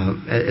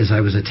 as I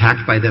was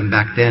attacked by them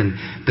back then,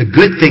 the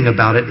good thing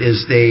about it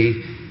is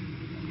they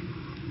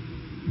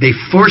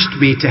forced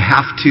me to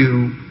have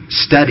to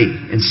study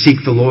and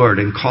seek the Lord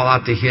and call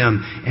out to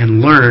Him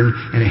and learn,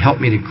 and it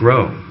helped me to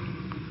grow.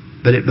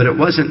 But it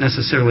wasn't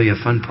necessarily a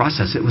fun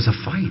process. It was a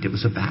fight. It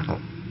was a battle.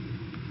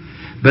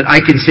 But I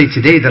can say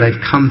today that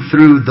I've come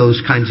through those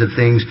kinds of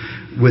things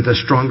with a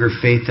stronger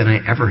faith than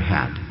I ever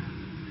had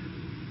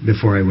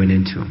before I went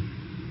into them.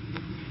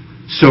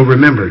 So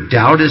remember,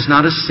 doubt is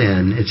not a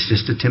sin. It's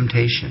just a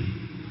temptation.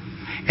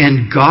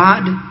 And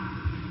God,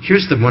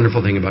 here's the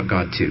wonderful thing about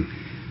God too.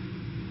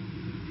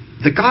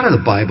 The God of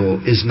the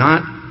Bible He's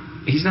not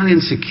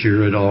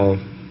insecure at all.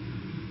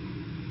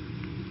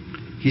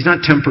 He's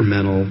not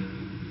temperamental.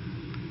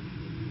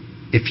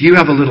 If you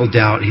have a little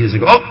doubt, He doesn't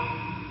go, oh,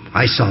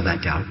 I saw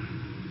that doubt.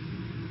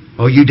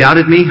 Oh, you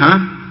doubted me, huh?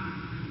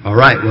 All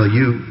right, well,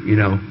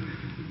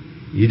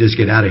 you just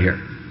get out of here.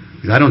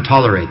 Because I don't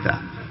tolerate that.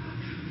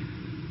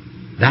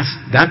 That's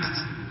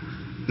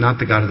not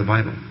the God of the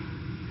Bible.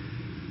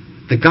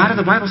 The God of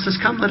the Bible says,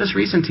 come, let us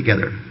reason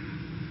together.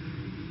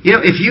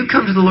 If you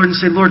come to the Lord and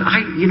say, Lord,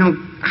 I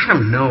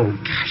don't know,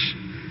 gosh,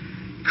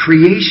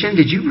 creation,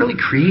 did you really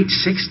create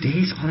 6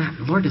 days? All that,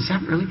 Lord, is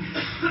that really?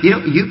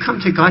 You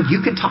come to God,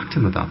 you can talk to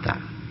Him about that.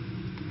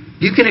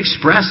 You can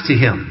express to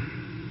Him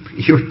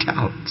your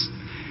doubts.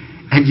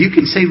 And you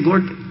can say,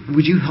 Lord,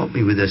 would you help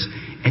me with this?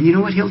 And you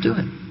know what? He'll do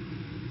it.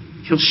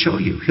 He'll show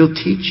you. He'll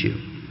teach you.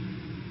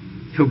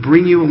 He'll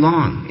bring you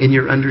along in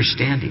your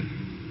understanding.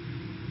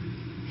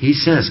 He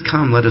says,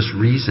 come, let us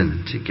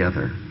reason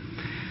together.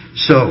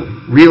 So,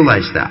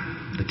 realize that.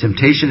 The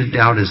temptation to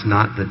doubt is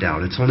not the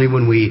doubt. It's only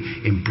when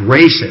we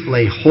embrace it,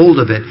 lay hold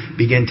of it,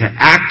 begin to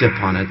act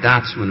upon it,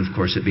 that's when, of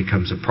course, it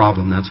becomes a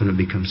problem. That's when it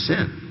becomes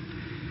sin.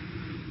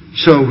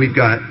 So, we've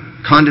got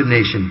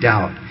condemnation,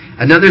 doubt.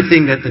 Another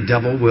thing that the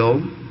devil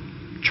will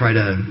try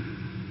to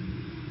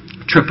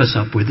trip us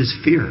up with is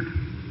fear.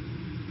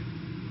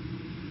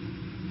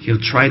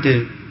 He'll try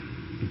to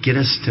get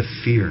us to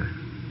fear.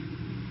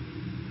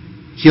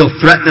 He'll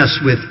threaten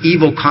us with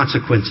evil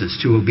consequences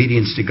to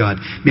obedience to God.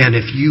 Man,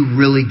 if you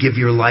really give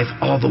your life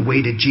all the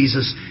way to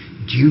Jesus,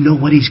 do you know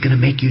what He's going to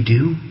make you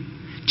do?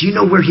 Do you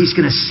know where He's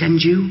going to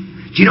send you?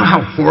 Do you know how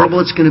horrible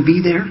it's going to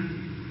be there?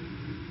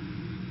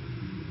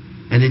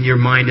 And in your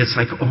mind, it's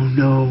like, oh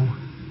no,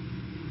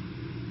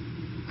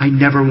 I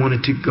never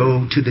wanted to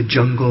go to the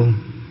jungle.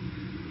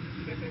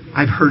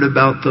 I've heard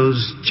about those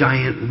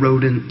giant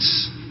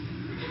rodents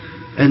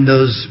and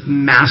those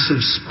massive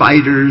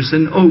spiders,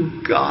 and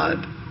oh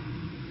God.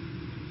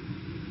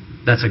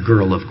 That's a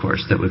girl, of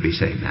course, that would be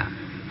saying that,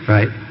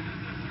 right?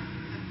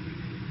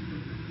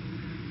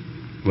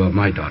 Well,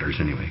 my daughters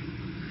anyway.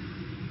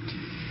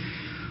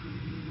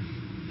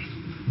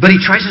 But he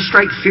tries to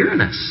strike fear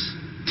in us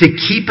to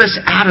keep us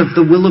out of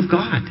the will of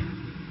God.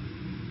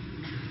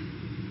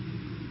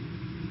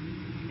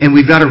 And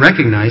we've got to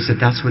recognize that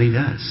that's what he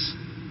does.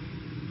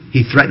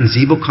 He threatens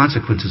evil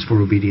consequences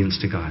for obedience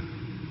to God.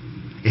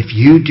 If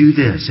you do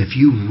this, if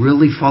you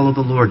really follow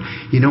the Lord,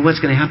 you know what's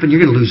going to happen?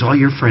 You're going to lose all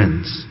your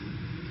friends.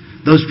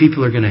 Those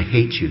people are going to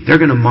hate you. They're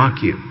going to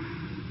mock you.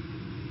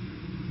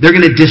 They're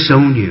going to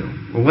disown you.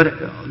 Or what?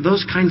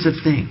 Those kinds of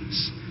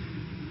things.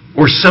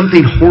 Or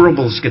something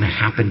horrible is going to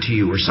happen to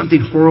you. Or something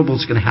horrible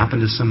is going to happen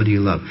to somebody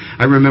you love.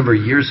 I remember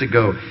years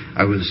ago,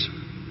 I was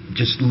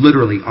just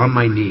literally on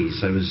my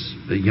knees. I was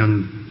a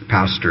young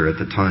pastor at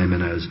the time,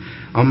 and I was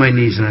on my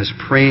knees, and I was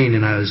praying,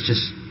 and I was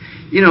just,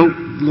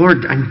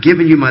 Lord, I'm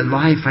giving you my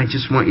life. I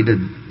just want you to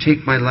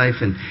take my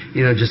life, and,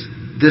 just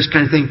this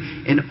kind of thing.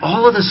 And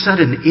all of a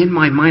sudden, in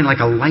my mind, like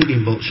a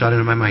lightning bolt shot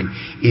into my mind,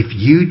 if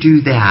you do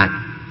that,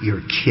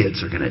 your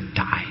kids are going to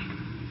die.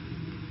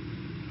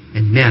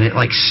 And man, it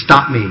like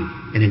stopped me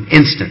in an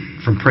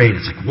instant from praying.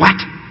 It's like, what?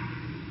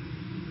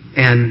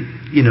 And,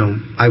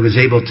 I was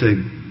able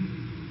to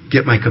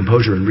get my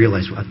composure and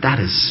realize, well, that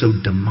is so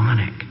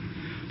demonic.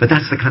 But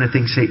that's the kind of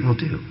thing Satan will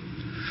do.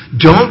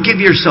 Don't give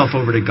yourself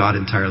over to God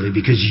entirely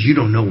because you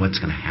don't know what's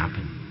going to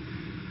happen.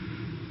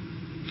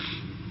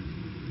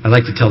 I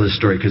like to tell this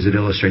story because it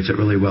illustrates it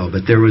really well.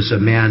 But there was a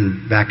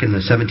man back in the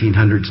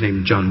 1700s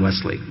named John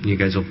Wesley. You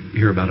guys will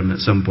hear about him at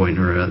some point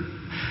or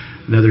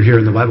another here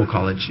in the Bible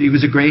college. He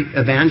was a great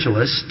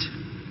evangelist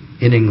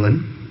in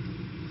England.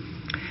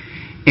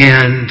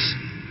 And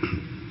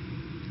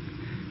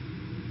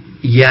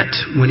Yet,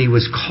 when he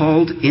was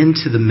called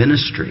into the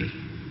ministry,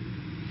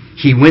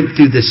 he went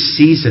through this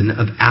season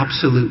of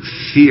absolute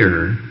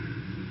fear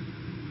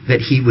that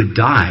he would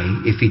die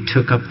if he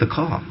took up the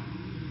call.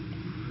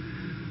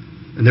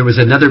 And there was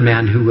another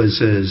man who was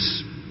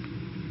his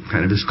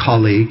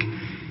colleague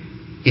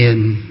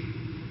in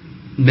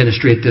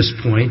ministry at this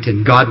point,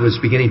 and God was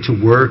beginning to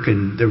work,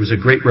 and there was a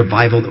great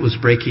revival that was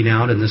breaking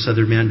out. And this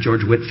other man,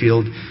 George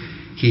Whitefield,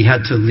 he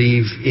had to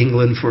leave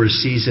England for a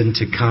season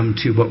to come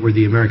to what were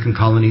the American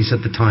colonies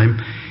at the time.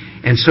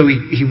 And so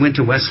he went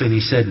to Wesley and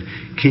he said,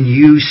 "Can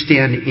you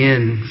stand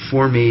in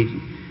for me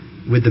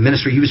with the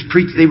ministry?"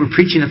 They were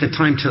preaching at the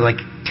time to like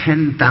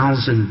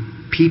 10,000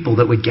 people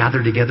that would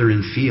gather together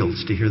in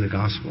fields to hear the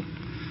gospel.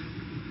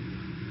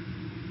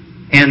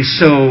 And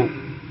so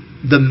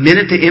the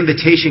minute the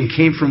invitation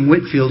came from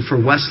Whitefield for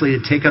Wesley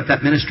to take up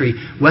that ministry,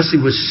 Wesley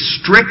was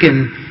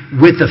stricken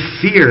with a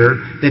fear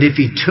that if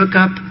he took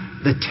up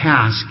the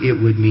task, it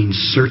would mean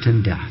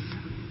certain death.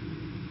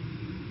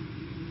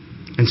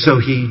 And so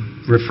he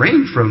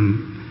refrained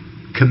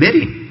from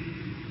committing.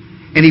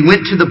 And he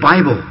went to the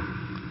Bible.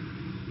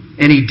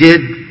 And he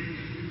did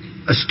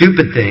a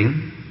stupid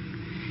thing.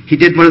 He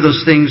did one of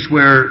those things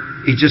where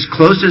he just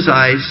closed his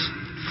eyes,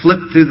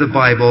 flipped through the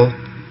Bible,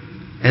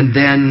 and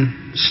then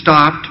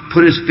stopped,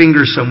 put his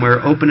finger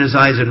somewhere, opened his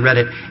eyes and read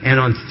it. And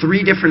on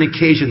 3 different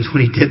occasions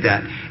when he did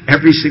that,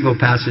 every single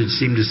passage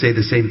seemed to say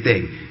the same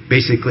thing.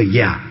 Basically,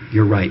 yeah,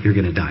 you're right, you're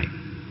going to die.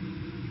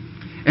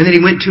 And then he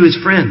went to his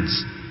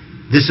friends.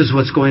 "This is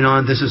what's going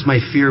on. This is my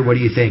fear. What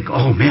do you think?"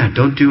 "Oh man,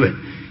 don't do it.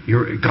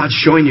 God's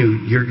showing you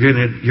you're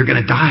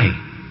going to die."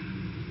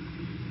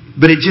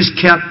 But it just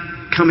kept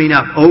coming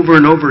up over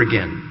and over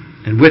again.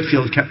 And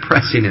Whitefield kept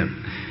pressing him.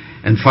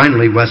 And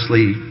finally,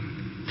 Wesley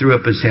threw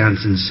up his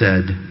hands and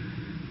said,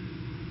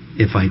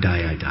 "If I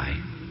die, I die."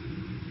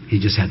 He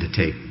just had to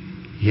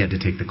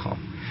take the call.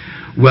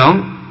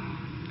 Well,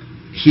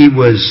 he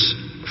was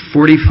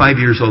 45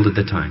 years old at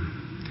the time.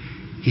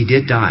 He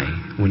did die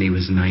when he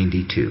was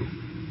 92.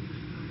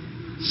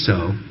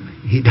 So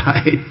he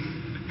died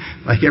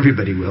like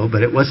everybody will,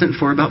 but it wasn't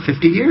for about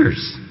 50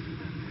 years.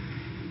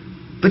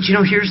 But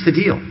here's the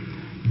deal.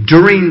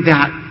 During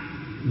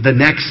the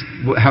next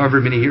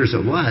however many years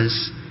it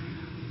was,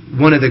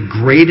 one of the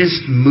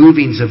greatest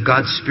movings of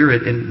God's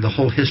Spirit in the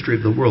whole history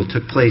of the world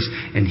took place,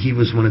 and he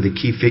was one of the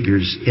key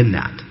figures in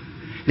that.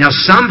 Now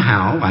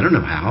somehow, I don't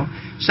know how,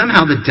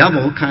 somehow the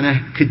devil kind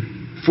of could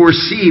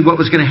foresee what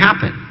was going to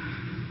happen.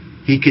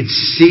 He could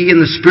see in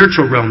the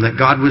spiritual realm that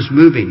God was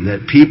moving,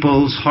 that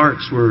people's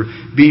hearts were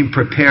being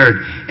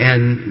prepared,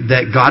 and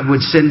that God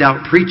would send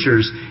out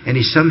preachers, and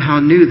he somehow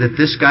knew that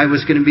this guy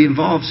was going to be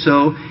involved,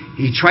 so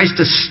he tries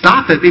to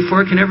stop it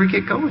before it can ever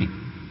get going.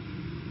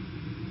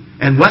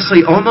 And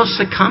Wesley almost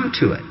succumbed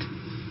to it.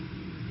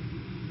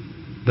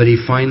 But he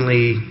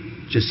finally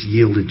just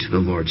yielded to the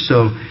Lord.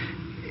 So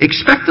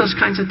expect those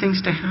kinds of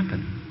things to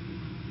happen.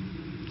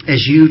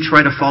 As you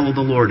try to follow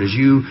the Lord, as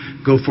you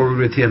go forward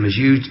with Him, as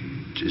you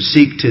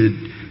seek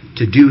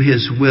to do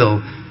His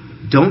will,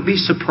 don't be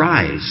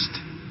surprised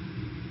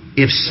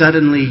if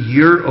suddenly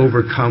you're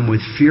overcome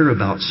with fear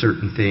about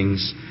certain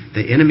things.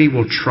 The enemy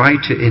will try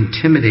to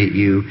intimidate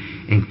you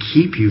and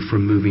keep you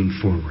from moving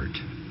forward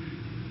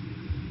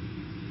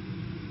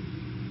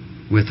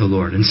with the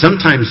Lord. And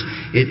sometimes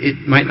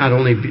it might not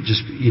only be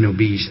just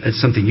be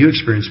something you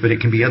experience, but it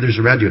can be others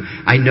around you.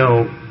 I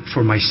know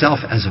for myself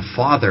as a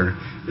father,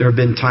 there have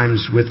been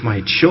times with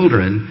my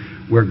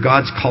children where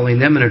God's calling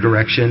them in a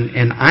direction,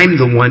 and I'm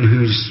the one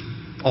who's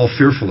all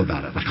fearful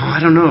about it. Like, I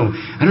don't know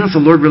if the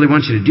Lord really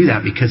wants you to do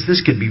that, because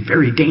this could be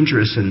very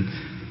dangerous. And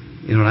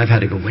and I've had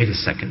to go, wait a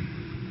second,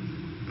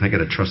 I got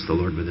to trust the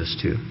Lord with this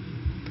too.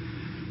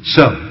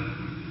 So,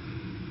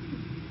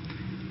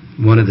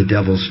 one of the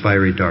devil's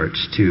fiery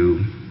darts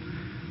to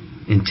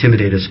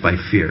intimidate us by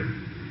fear.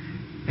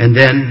 And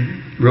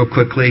then, real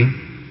quickly,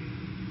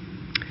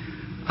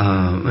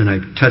 and I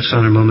touched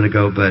on it a moment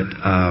ago, but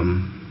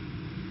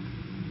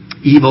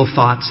evil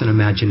thoughts and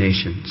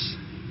imaginations.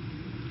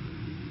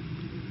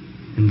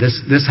 And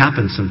this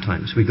happens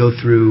sometimes. We go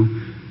through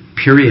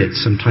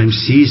periods, sometimes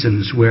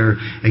seasons, where,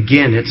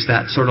 again, it's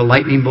that sort of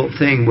lightning bolt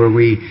thing where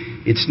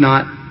it's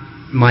not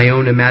my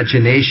own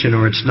imagination,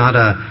 or it's not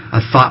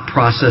a thought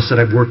process that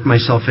I've worked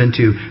myself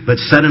into, but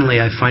suddenly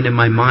I find in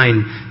my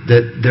mind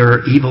that there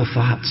are evil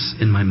thoughts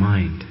in my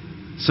mind.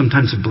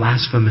 Sometimes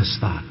blasphemous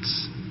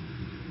thoughts.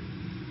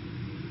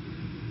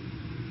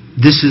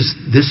 This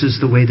is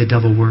the way the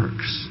devil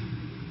works.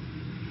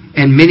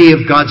 And many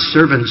of God's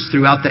servants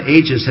throughout the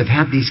ages have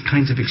had these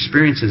kinds of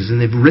experiences, and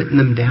they've written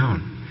them down.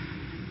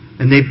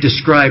 And they've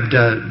described,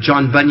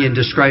 John Bunyan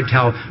described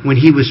how when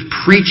he was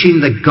preaching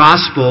the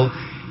gospel,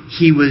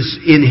 he was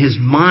in his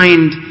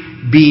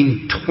mind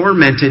being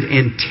tormented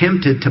and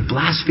tempted to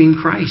blaspheme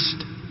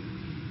Christ.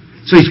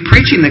 So he's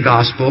preaching the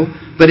gospel,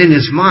 but in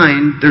his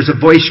mind, there's a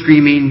voice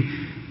screaming,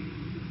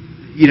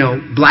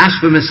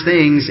 blasphemous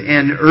things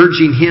and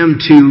urging him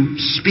to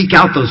speak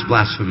out those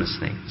blasphemous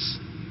things.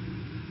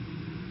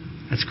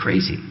 That's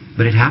crazy,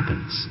 but it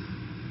happens.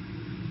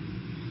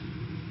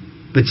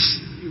 But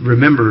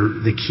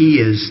remember, the key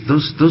is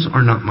those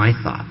are not my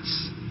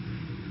thoughts.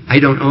 I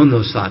don't own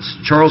those thoughts.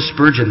 Charles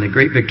Spurgeon, the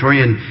great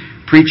Victorian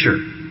preacher,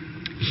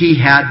 he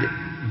had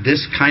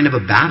this kind of a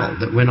battle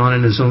that went on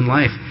in his own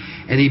life.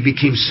 And he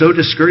became so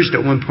discouraged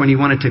at one point he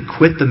wanted to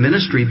quit the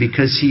ministry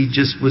because he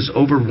just was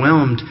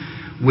overwhelmed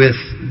with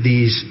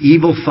these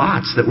evil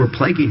thoughts that were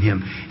plaguing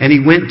him. And he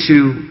went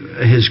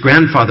to his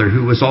grandfather,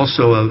 who was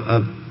also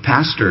a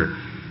pastor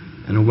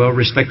and a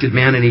well-respected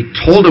man, and he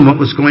told him what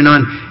was going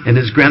on. And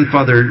his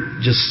grandfather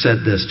just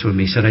said this to him.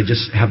 He said, "I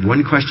just have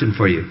one question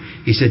for you."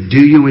 He said, "Do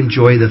you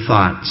enjoy the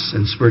thoughts?"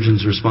 And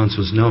Spurgeon's response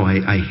was, "No,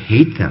 I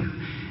hate them."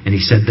 And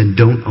he said, "Then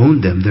don't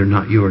own them. They're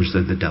not yours.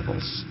 They're the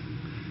devil's."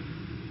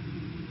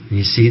 And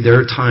you see, there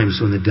are times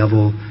when the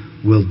devil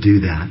will do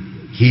that.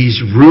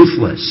 He's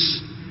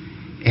ruthless.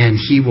 And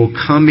he will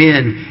come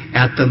in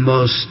at the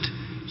most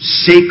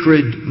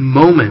sacred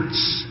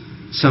moments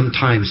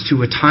sometimes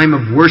to a time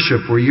of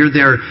worship where you're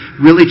there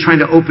really trying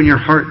to open your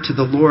heart to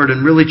the Lord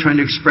and really trying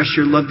to express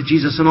your love to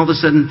Jesus. And all of a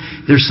sudden,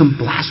 there's some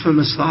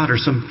blasphemous thought or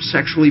some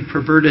sexually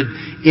perverted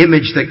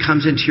image that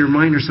comes into your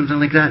mind or something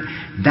like that.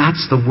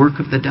 That's the work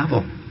of the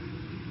devil.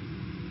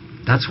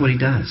 That's what he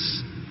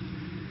does.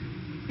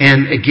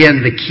 And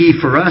again, the key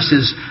for us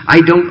is,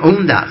 I don't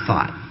own that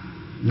thought.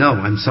 No,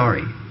 I'm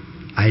sorry.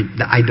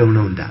 I don't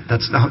own that.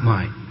 That's not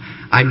mine.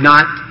 I'm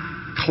not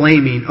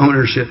claiming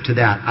ownership to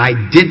that. I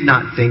did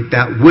not think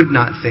that, would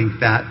not think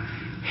that,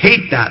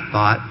 hate that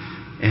thought,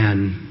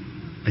 and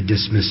I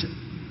dismiss it.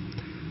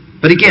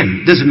 But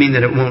again, it doesn't mean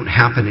that it won't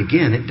happen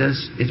again. It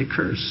does. It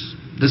occurs.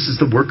 This is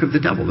the work of the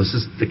devil. This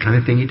is the kind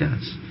of thing he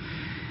does.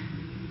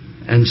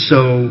 And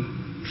so,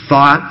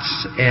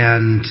 thoughts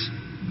and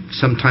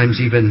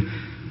sometimes even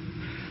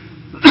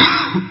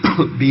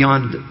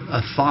beyond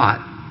a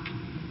thought,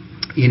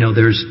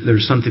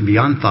 there's something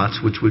beyond thoughts,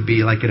 which would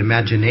be like an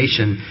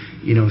imagination,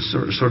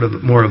 sort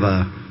of more of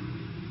a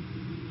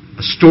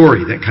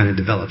story that kind of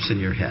develops in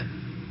your head.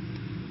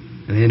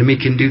 And the enemy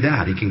can do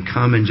that. He can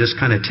come and just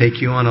kind of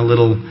take you on a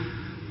little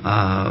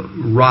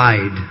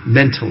ride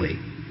mentally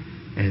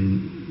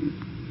and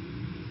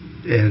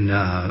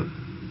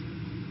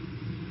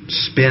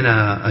spin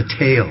a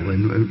tale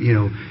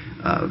and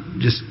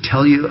just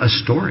tell you a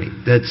story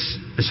that's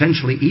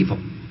essentially evil.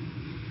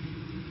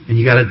 And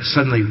you got to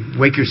suddenly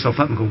wake yourself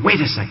up and go, wait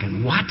a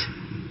second, what?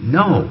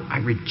 No, I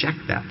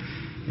reject that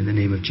in the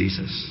name of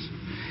Jesus.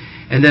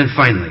 And then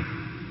finally,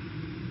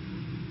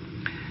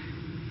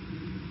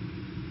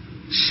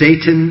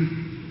 Satan,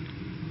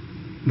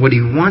 what he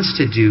wants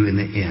to do in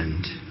the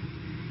end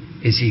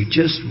is he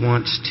just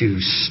wants to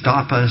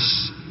stop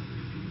us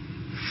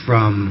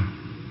from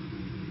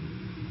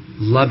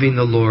loving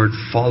the Lord,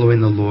 following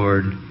the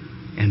Lord,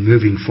 and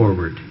moving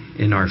forward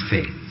in our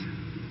faith.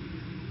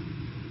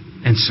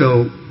 And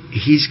so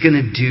he's going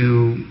to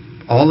do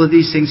all of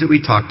these things that we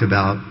talked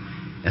about,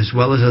 as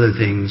well as other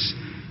things,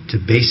 to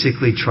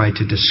basically try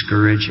to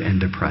discourage and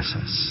depress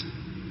us.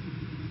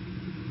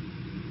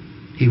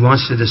 He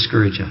wants to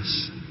discourage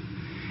us.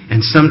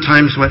 And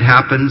sometimes what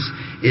happens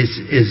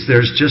is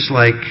there's just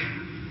like,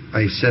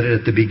 I said it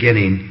at the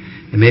beginning,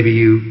 and maybe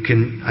you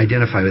can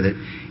identify with it.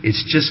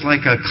 It's just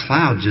like a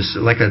cloud, just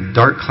like a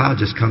dark cloud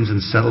just comes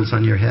and settles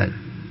on your head.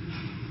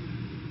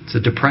 It's a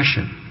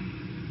depression.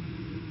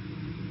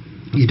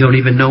 You don't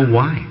even know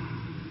why.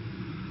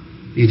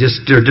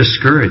 You're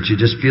discouraged. You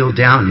just feel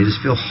down. You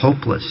just feel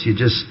hopeless. You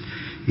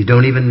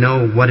don't even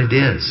know what it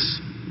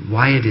is,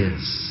 why it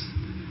is.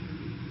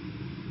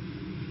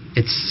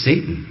 It's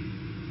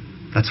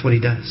Satan. That's what he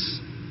does.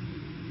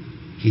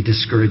 He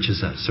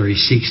discourages us, or he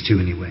seeks to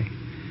anyway.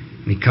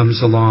 And he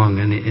comes along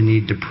and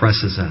he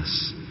depresses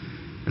us.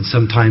 And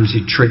sometimes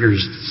he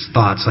triggers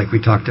thoughts like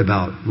we talked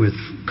about with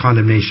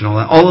condemnation,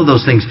 all of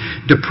those things.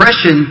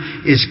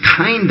 Depression is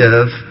kind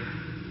of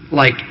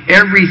like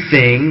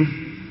everything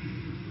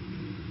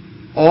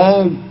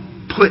all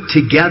put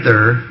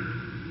together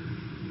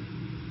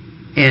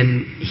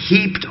and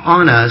heaped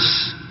on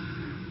us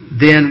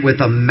then with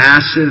a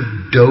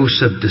massive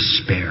dose of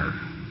despair.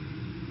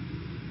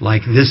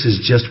 Like this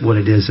is just what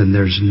it is and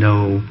there's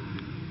no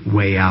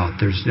way out.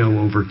 There's no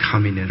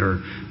overcoming it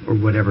or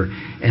whatever.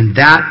 And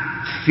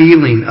that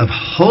feeling of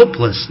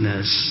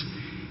hopelessness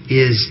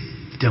is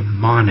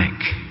demonic.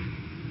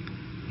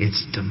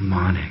 It's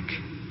demonic.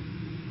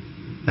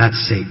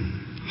 That's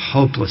Satan.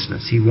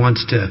 Hopelessness. He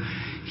wants to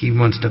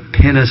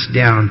pin us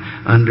down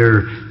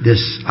under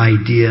this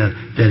idea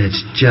that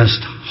it's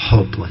just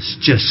hopeless,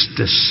 just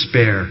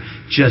despair,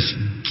 just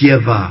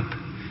give up,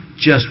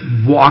 just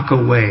walk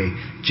away,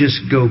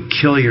 just go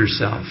kill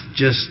yourself.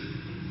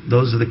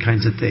 Those are the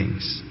kinds of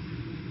things.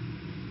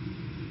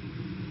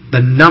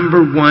 The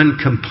number one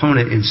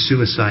component in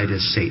suicide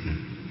is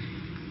Satan.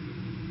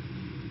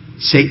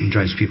 Satan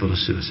drives people to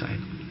suicide.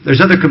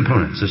 There's other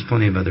components. There's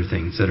plenty of other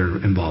things that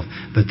are involved.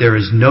 But there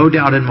is no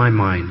doubt in my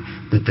mind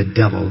that the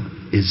devil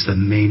is the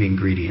main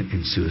ingredient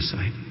in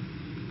suicide.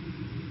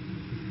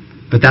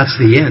 But that's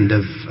the end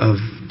of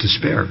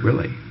despair,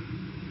 really.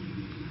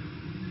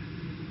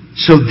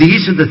 So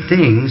these are the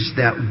things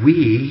that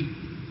we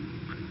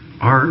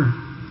are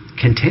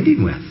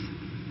contending with.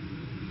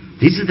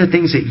 These are the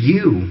things that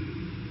you,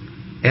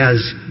 as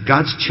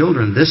God's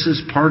children, this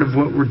is part of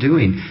what we're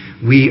doing.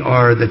 We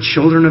are the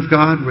children of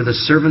God. We're the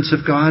servants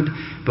of God.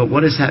 But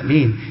what does that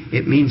mean?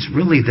 It means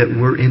really that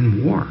we're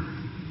in war.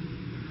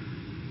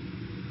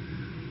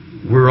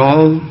 We're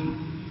all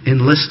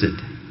enlisted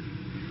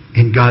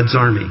in God's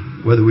army,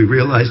 whether we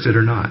realized it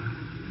or not.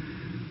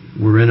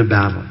 We're in a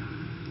battle.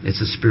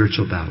 It's a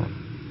spiritual battle.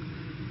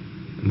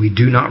 We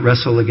do not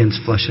wrestle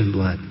against flesh and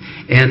blood.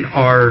 And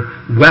our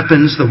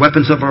weapons, the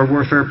weapons of our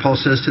warfare, Paul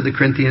says to the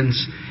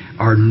Corinthians,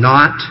 are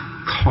not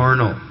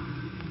carnal.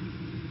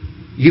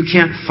 You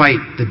can't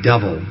fight the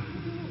devil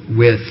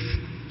with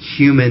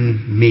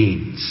human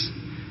means.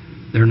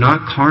 They're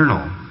not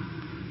carnal,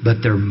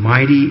 but they're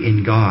mighty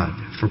in God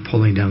for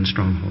pulling down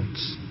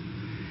strongholds.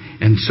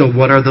 And so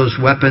what are those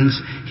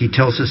weapons? He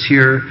tells us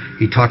here,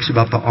 he talks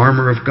about the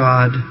armor of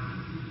God.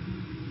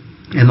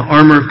 And the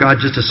armor of God,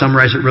 just to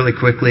summarize it really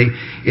quickly,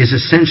 is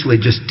essentially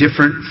just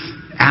different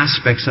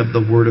aspects of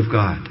the Word of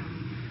God.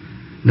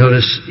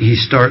 Notice he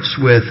starts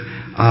with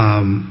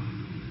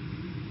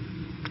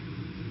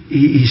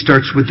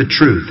the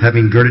truth,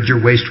 having girded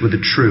your waist with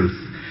the truth.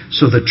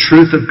 So the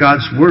truth of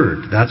God's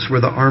Word, that's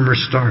where the armor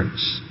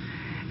starts.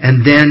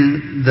 And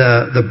then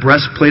the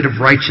breastplate of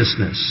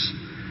righteousness,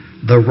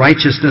 the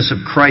righteousness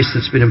of Christ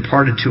that's been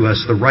imparted to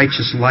us, the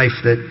righteous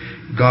life that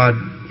God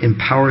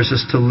empowers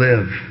us to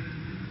live.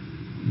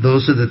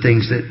 Those are the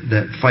things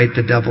that fight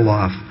the devil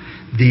off.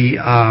 The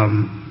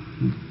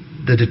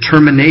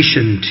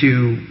determination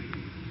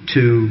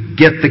to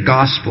get the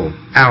gospel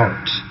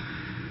out.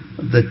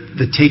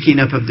 The taking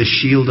up of the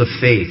shield of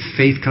faith.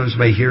 Faith comes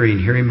by hearing,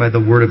 hearing by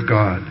the word of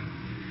God.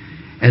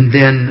 And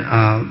then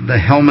the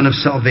helmet of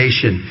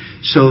salvation.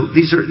 So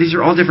these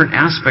are all different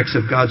aspects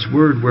of God's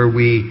word where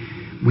we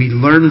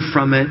learn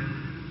from it.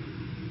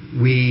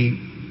 We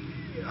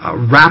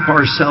wrap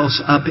ourselves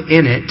up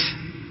in it.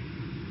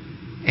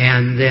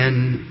 And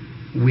then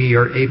we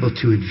are able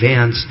to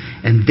advance.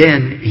 And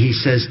then he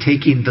says,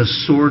 taking the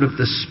sword of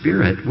the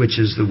Spirit, which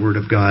is the Word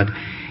of God.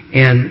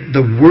 And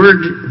the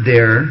word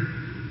there,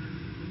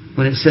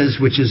 when it says,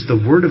 which is the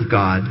Word of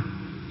God,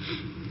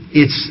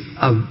 it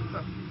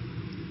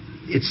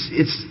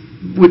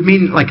would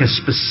mean like a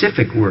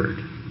specific word.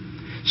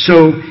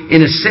 So,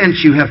 in a sense,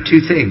 you have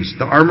two things.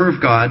 The armor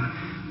of God,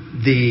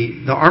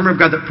 the armor of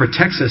God that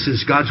protects us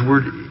is God's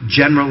Word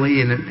generally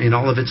in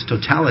all of its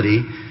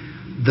totality.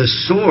 The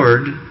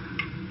sword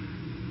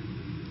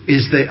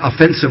is the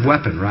offensive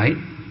weapon, right?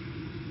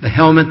 The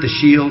helmet, the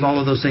shield, all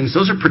of those things,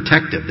 those are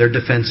protective. They're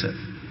defensive.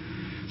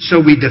 So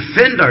we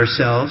defend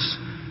ourselves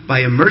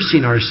by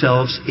immersing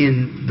ourselves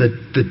in the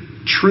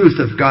truth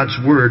of God's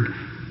Word,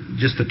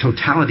 just the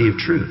totality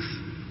of truth.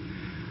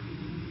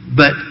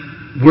 But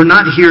we're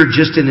not here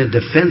just in a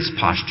defense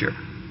posture.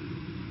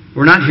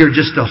 We're not here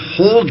just to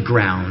hold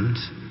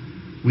ground.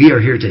 We are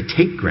here to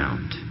take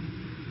ground.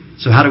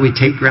 So how do we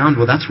take ground?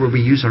 Well, that's where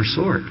we use our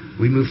sword.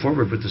 We move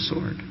forward with the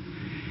sword.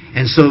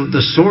 And so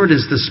the sword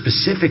is the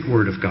specific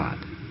word of God.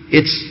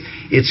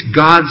 It's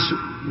God's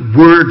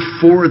word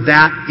for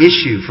that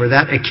issue, for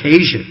that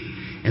occasion.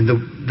 And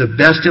the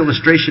best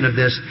illustration of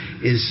this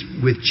is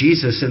with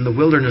Jesus in the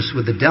wilderness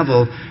with the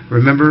devil.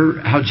 Remember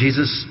how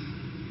Jesus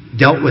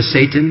dealt with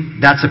Satan?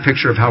 That's a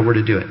picture of how we're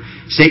to do it.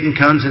 Satan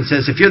comes and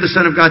says, if you're the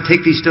Son of God,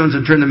 take these stones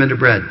and turn them into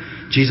bread.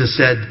 Jesus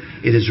said,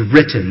 it is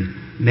written,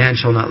 man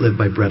shall not live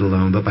by bread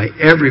alone, but by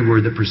every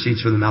word that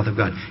proceeds from the mouth of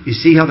God. You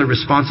see how the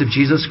response of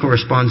Jesus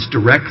corresponds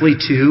directly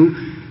to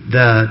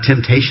the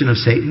temptation of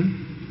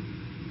Satan?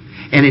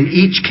 And in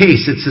each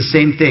case, it's the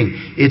same thing.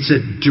 It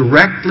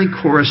directly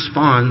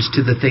corresponds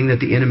to the thing that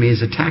the enemy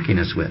is attacking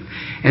us with.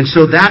 And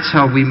so that's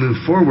how we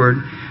move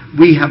forward.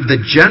 We have the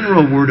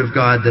general word of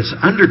God that's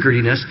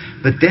undergirding us,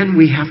 but then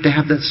we have to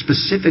have that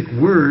specific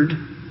word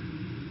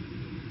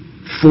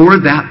for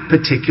that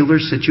particular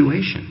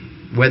situation.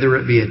 Whether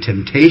it be a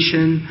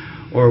temptation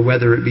or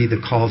whether it be the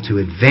call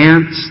to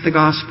advance the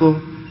gospel.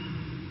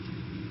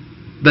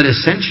 But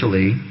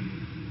essentially,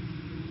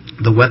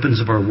 the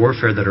weapons of our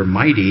warfare that are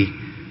mighty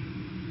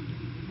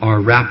are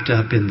wrapped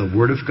up in the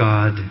Word of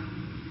God,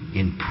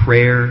 in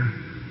prayer,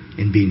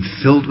 in being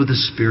filled with the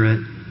Spirit,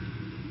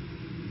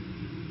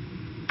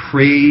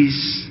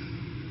 praise,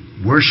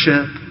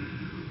 worship.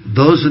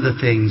 Those are the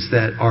things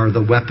that are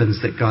the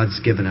weapons that God's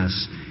given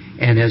us.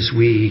 And as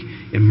we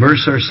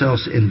immerse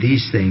ourselves in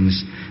these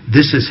things,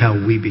 this is how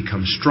we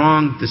become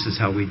strong, this is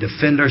how we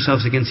defend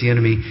ourselves against the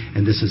enemy,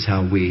 and this is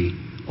how we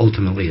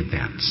ultimately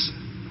advance.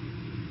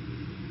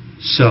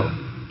 So,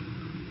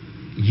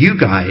 you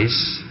guys,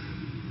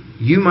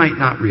 you might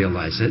not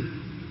realize it,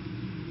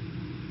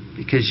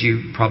 because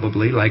you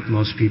probably, like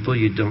most people,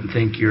 you don't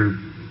think you're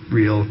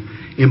real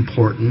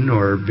important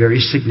or very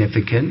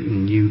significant,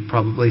 and you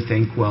probably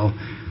think, well,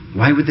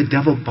 why would the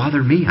devil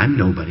bother me? I'm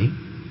nobody.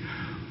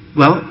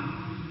 Well,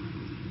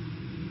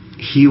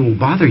 he will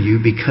bother you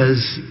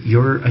because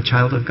you're a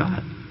child of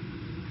God.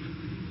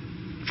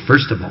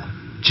 First of all.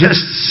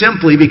 Just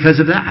simply because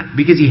of that.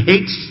 Because he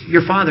hates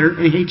your father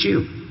and he hates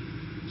you.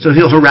 So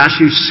he'll harass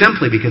you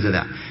simply because of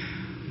that.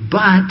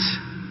 But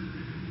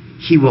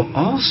He will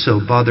also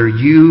bother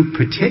you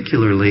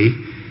particularly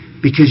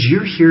because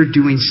you're here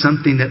doing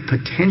something that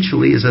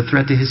potentially is a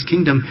threat to His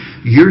kingdom.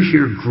 You're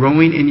here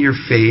growing in your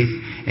faith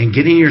and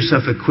getting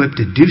yourself equipped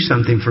to do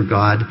something for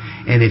God.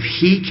 And if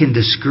He can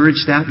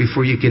discourage that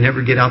before you can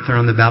ever get out there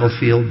on the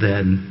battlefield,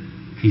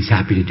 then He's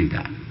happy to do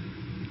that.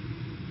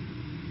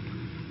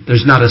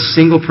 There's not a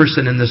single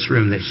person in this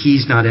room that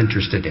He's not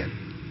interested in.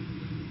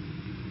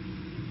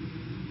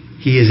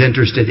 He is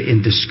interested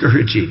in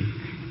discouraging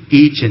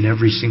each and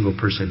every single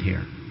person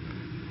here.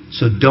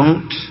 So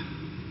don't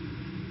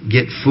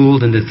get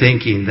fooled into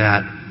thinking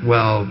that,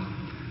 well,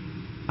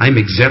 I'm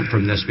exempt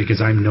from this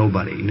because I'm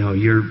nobody. No,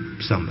 you're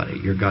somebody.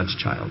 You're God's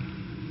child.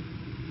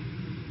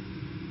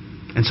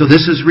 And so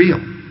this is real.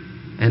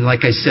 And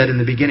like I said in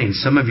the beginning,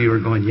 some of you are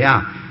going,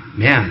 yeah,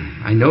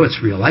 man, I know it's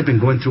real. I've been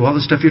going through all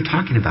the stuff you're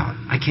talking about.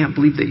 I can't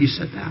believe that you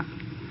said that.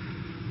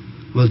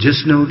 Well,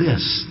 just know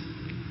this.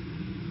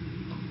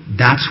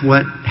 That's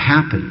what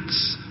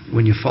happens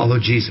when you follow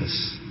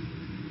Jesus.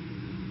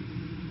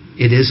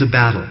 It is a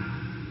battle.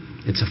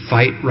 It's a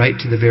fight right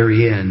to the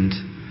very end.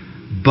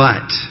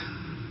 But,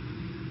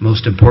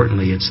 most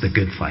importantly, it's the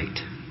good fight.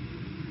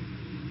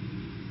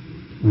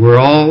 We're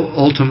all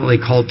ultimately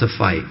called to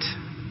fight.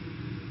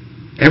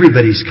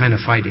 Everybody's kind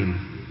of fighting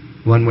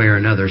one way or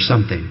another,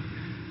 something.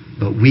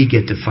 But we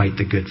get to fight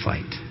the good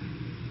fight.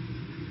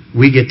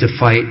 We get to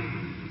fight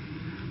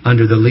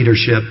under the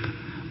leadership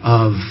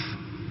of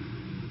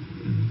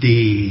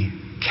the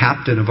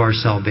captain of our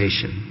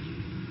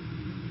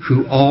salvation,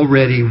 who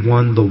already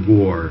won the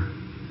war.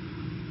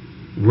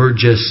 We're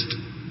just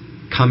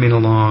coming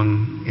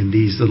along in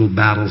these little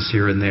battles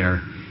here and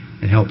there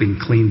and helping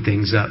clean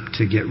things up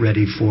to get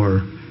ready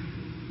for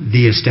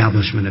the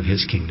establishment of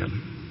His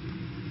kingdom.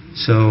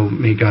 So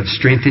may God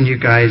strengthen you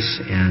guys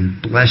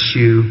and bless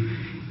you,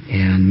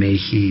 and may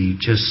He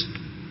just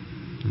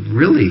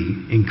really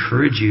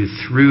encourage you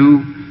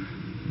through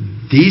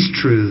these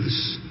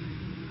truths,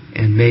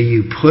 and may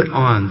you put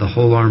on the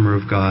whole armor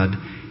of God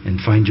and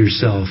find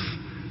yourself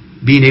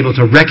being able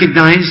to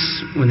recognize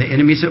when the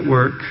enemy's at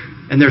work.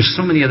 And there's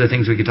so many other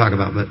things we could talk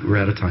about, but we're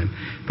out of time.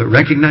 But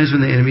recognize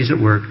when the enemy's at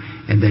work,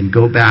 and then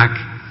go back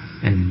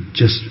and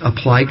just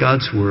apply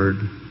God's Word,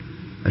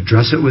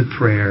 address it with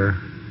prayer,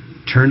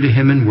 turn to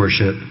Him in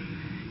worship,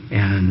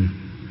 and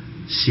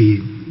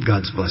see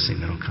God's blessing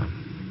that'll come.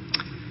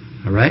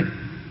 All right?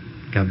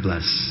 God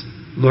bless.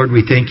 Lord,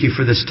 we thank You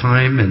for this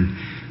time, and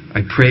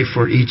I pray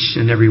for each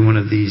and every one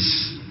of these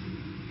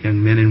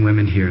young men and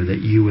women here that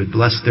You would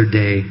bless their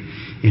day,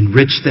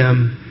 enrich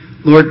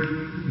them.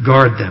 Lord,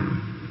 guard them.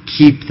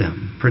 Keep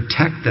them.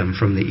 Protect them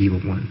from the evil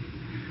one.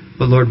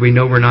 But Lord, we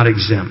know we're not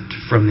exempt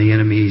from the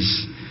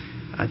enemy's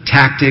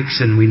tactics,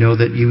 and we know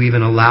that You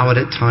even allow it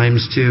at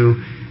times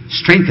to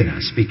strengthen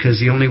us, because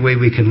the only way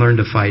we can learn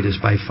to fight is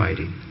by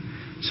fighting.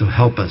 So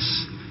help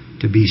us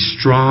to be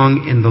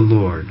strong in the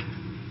Lord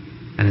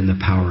and in the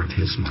power of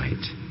His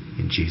might.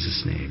 In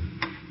Jesus' name,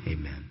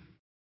 amen.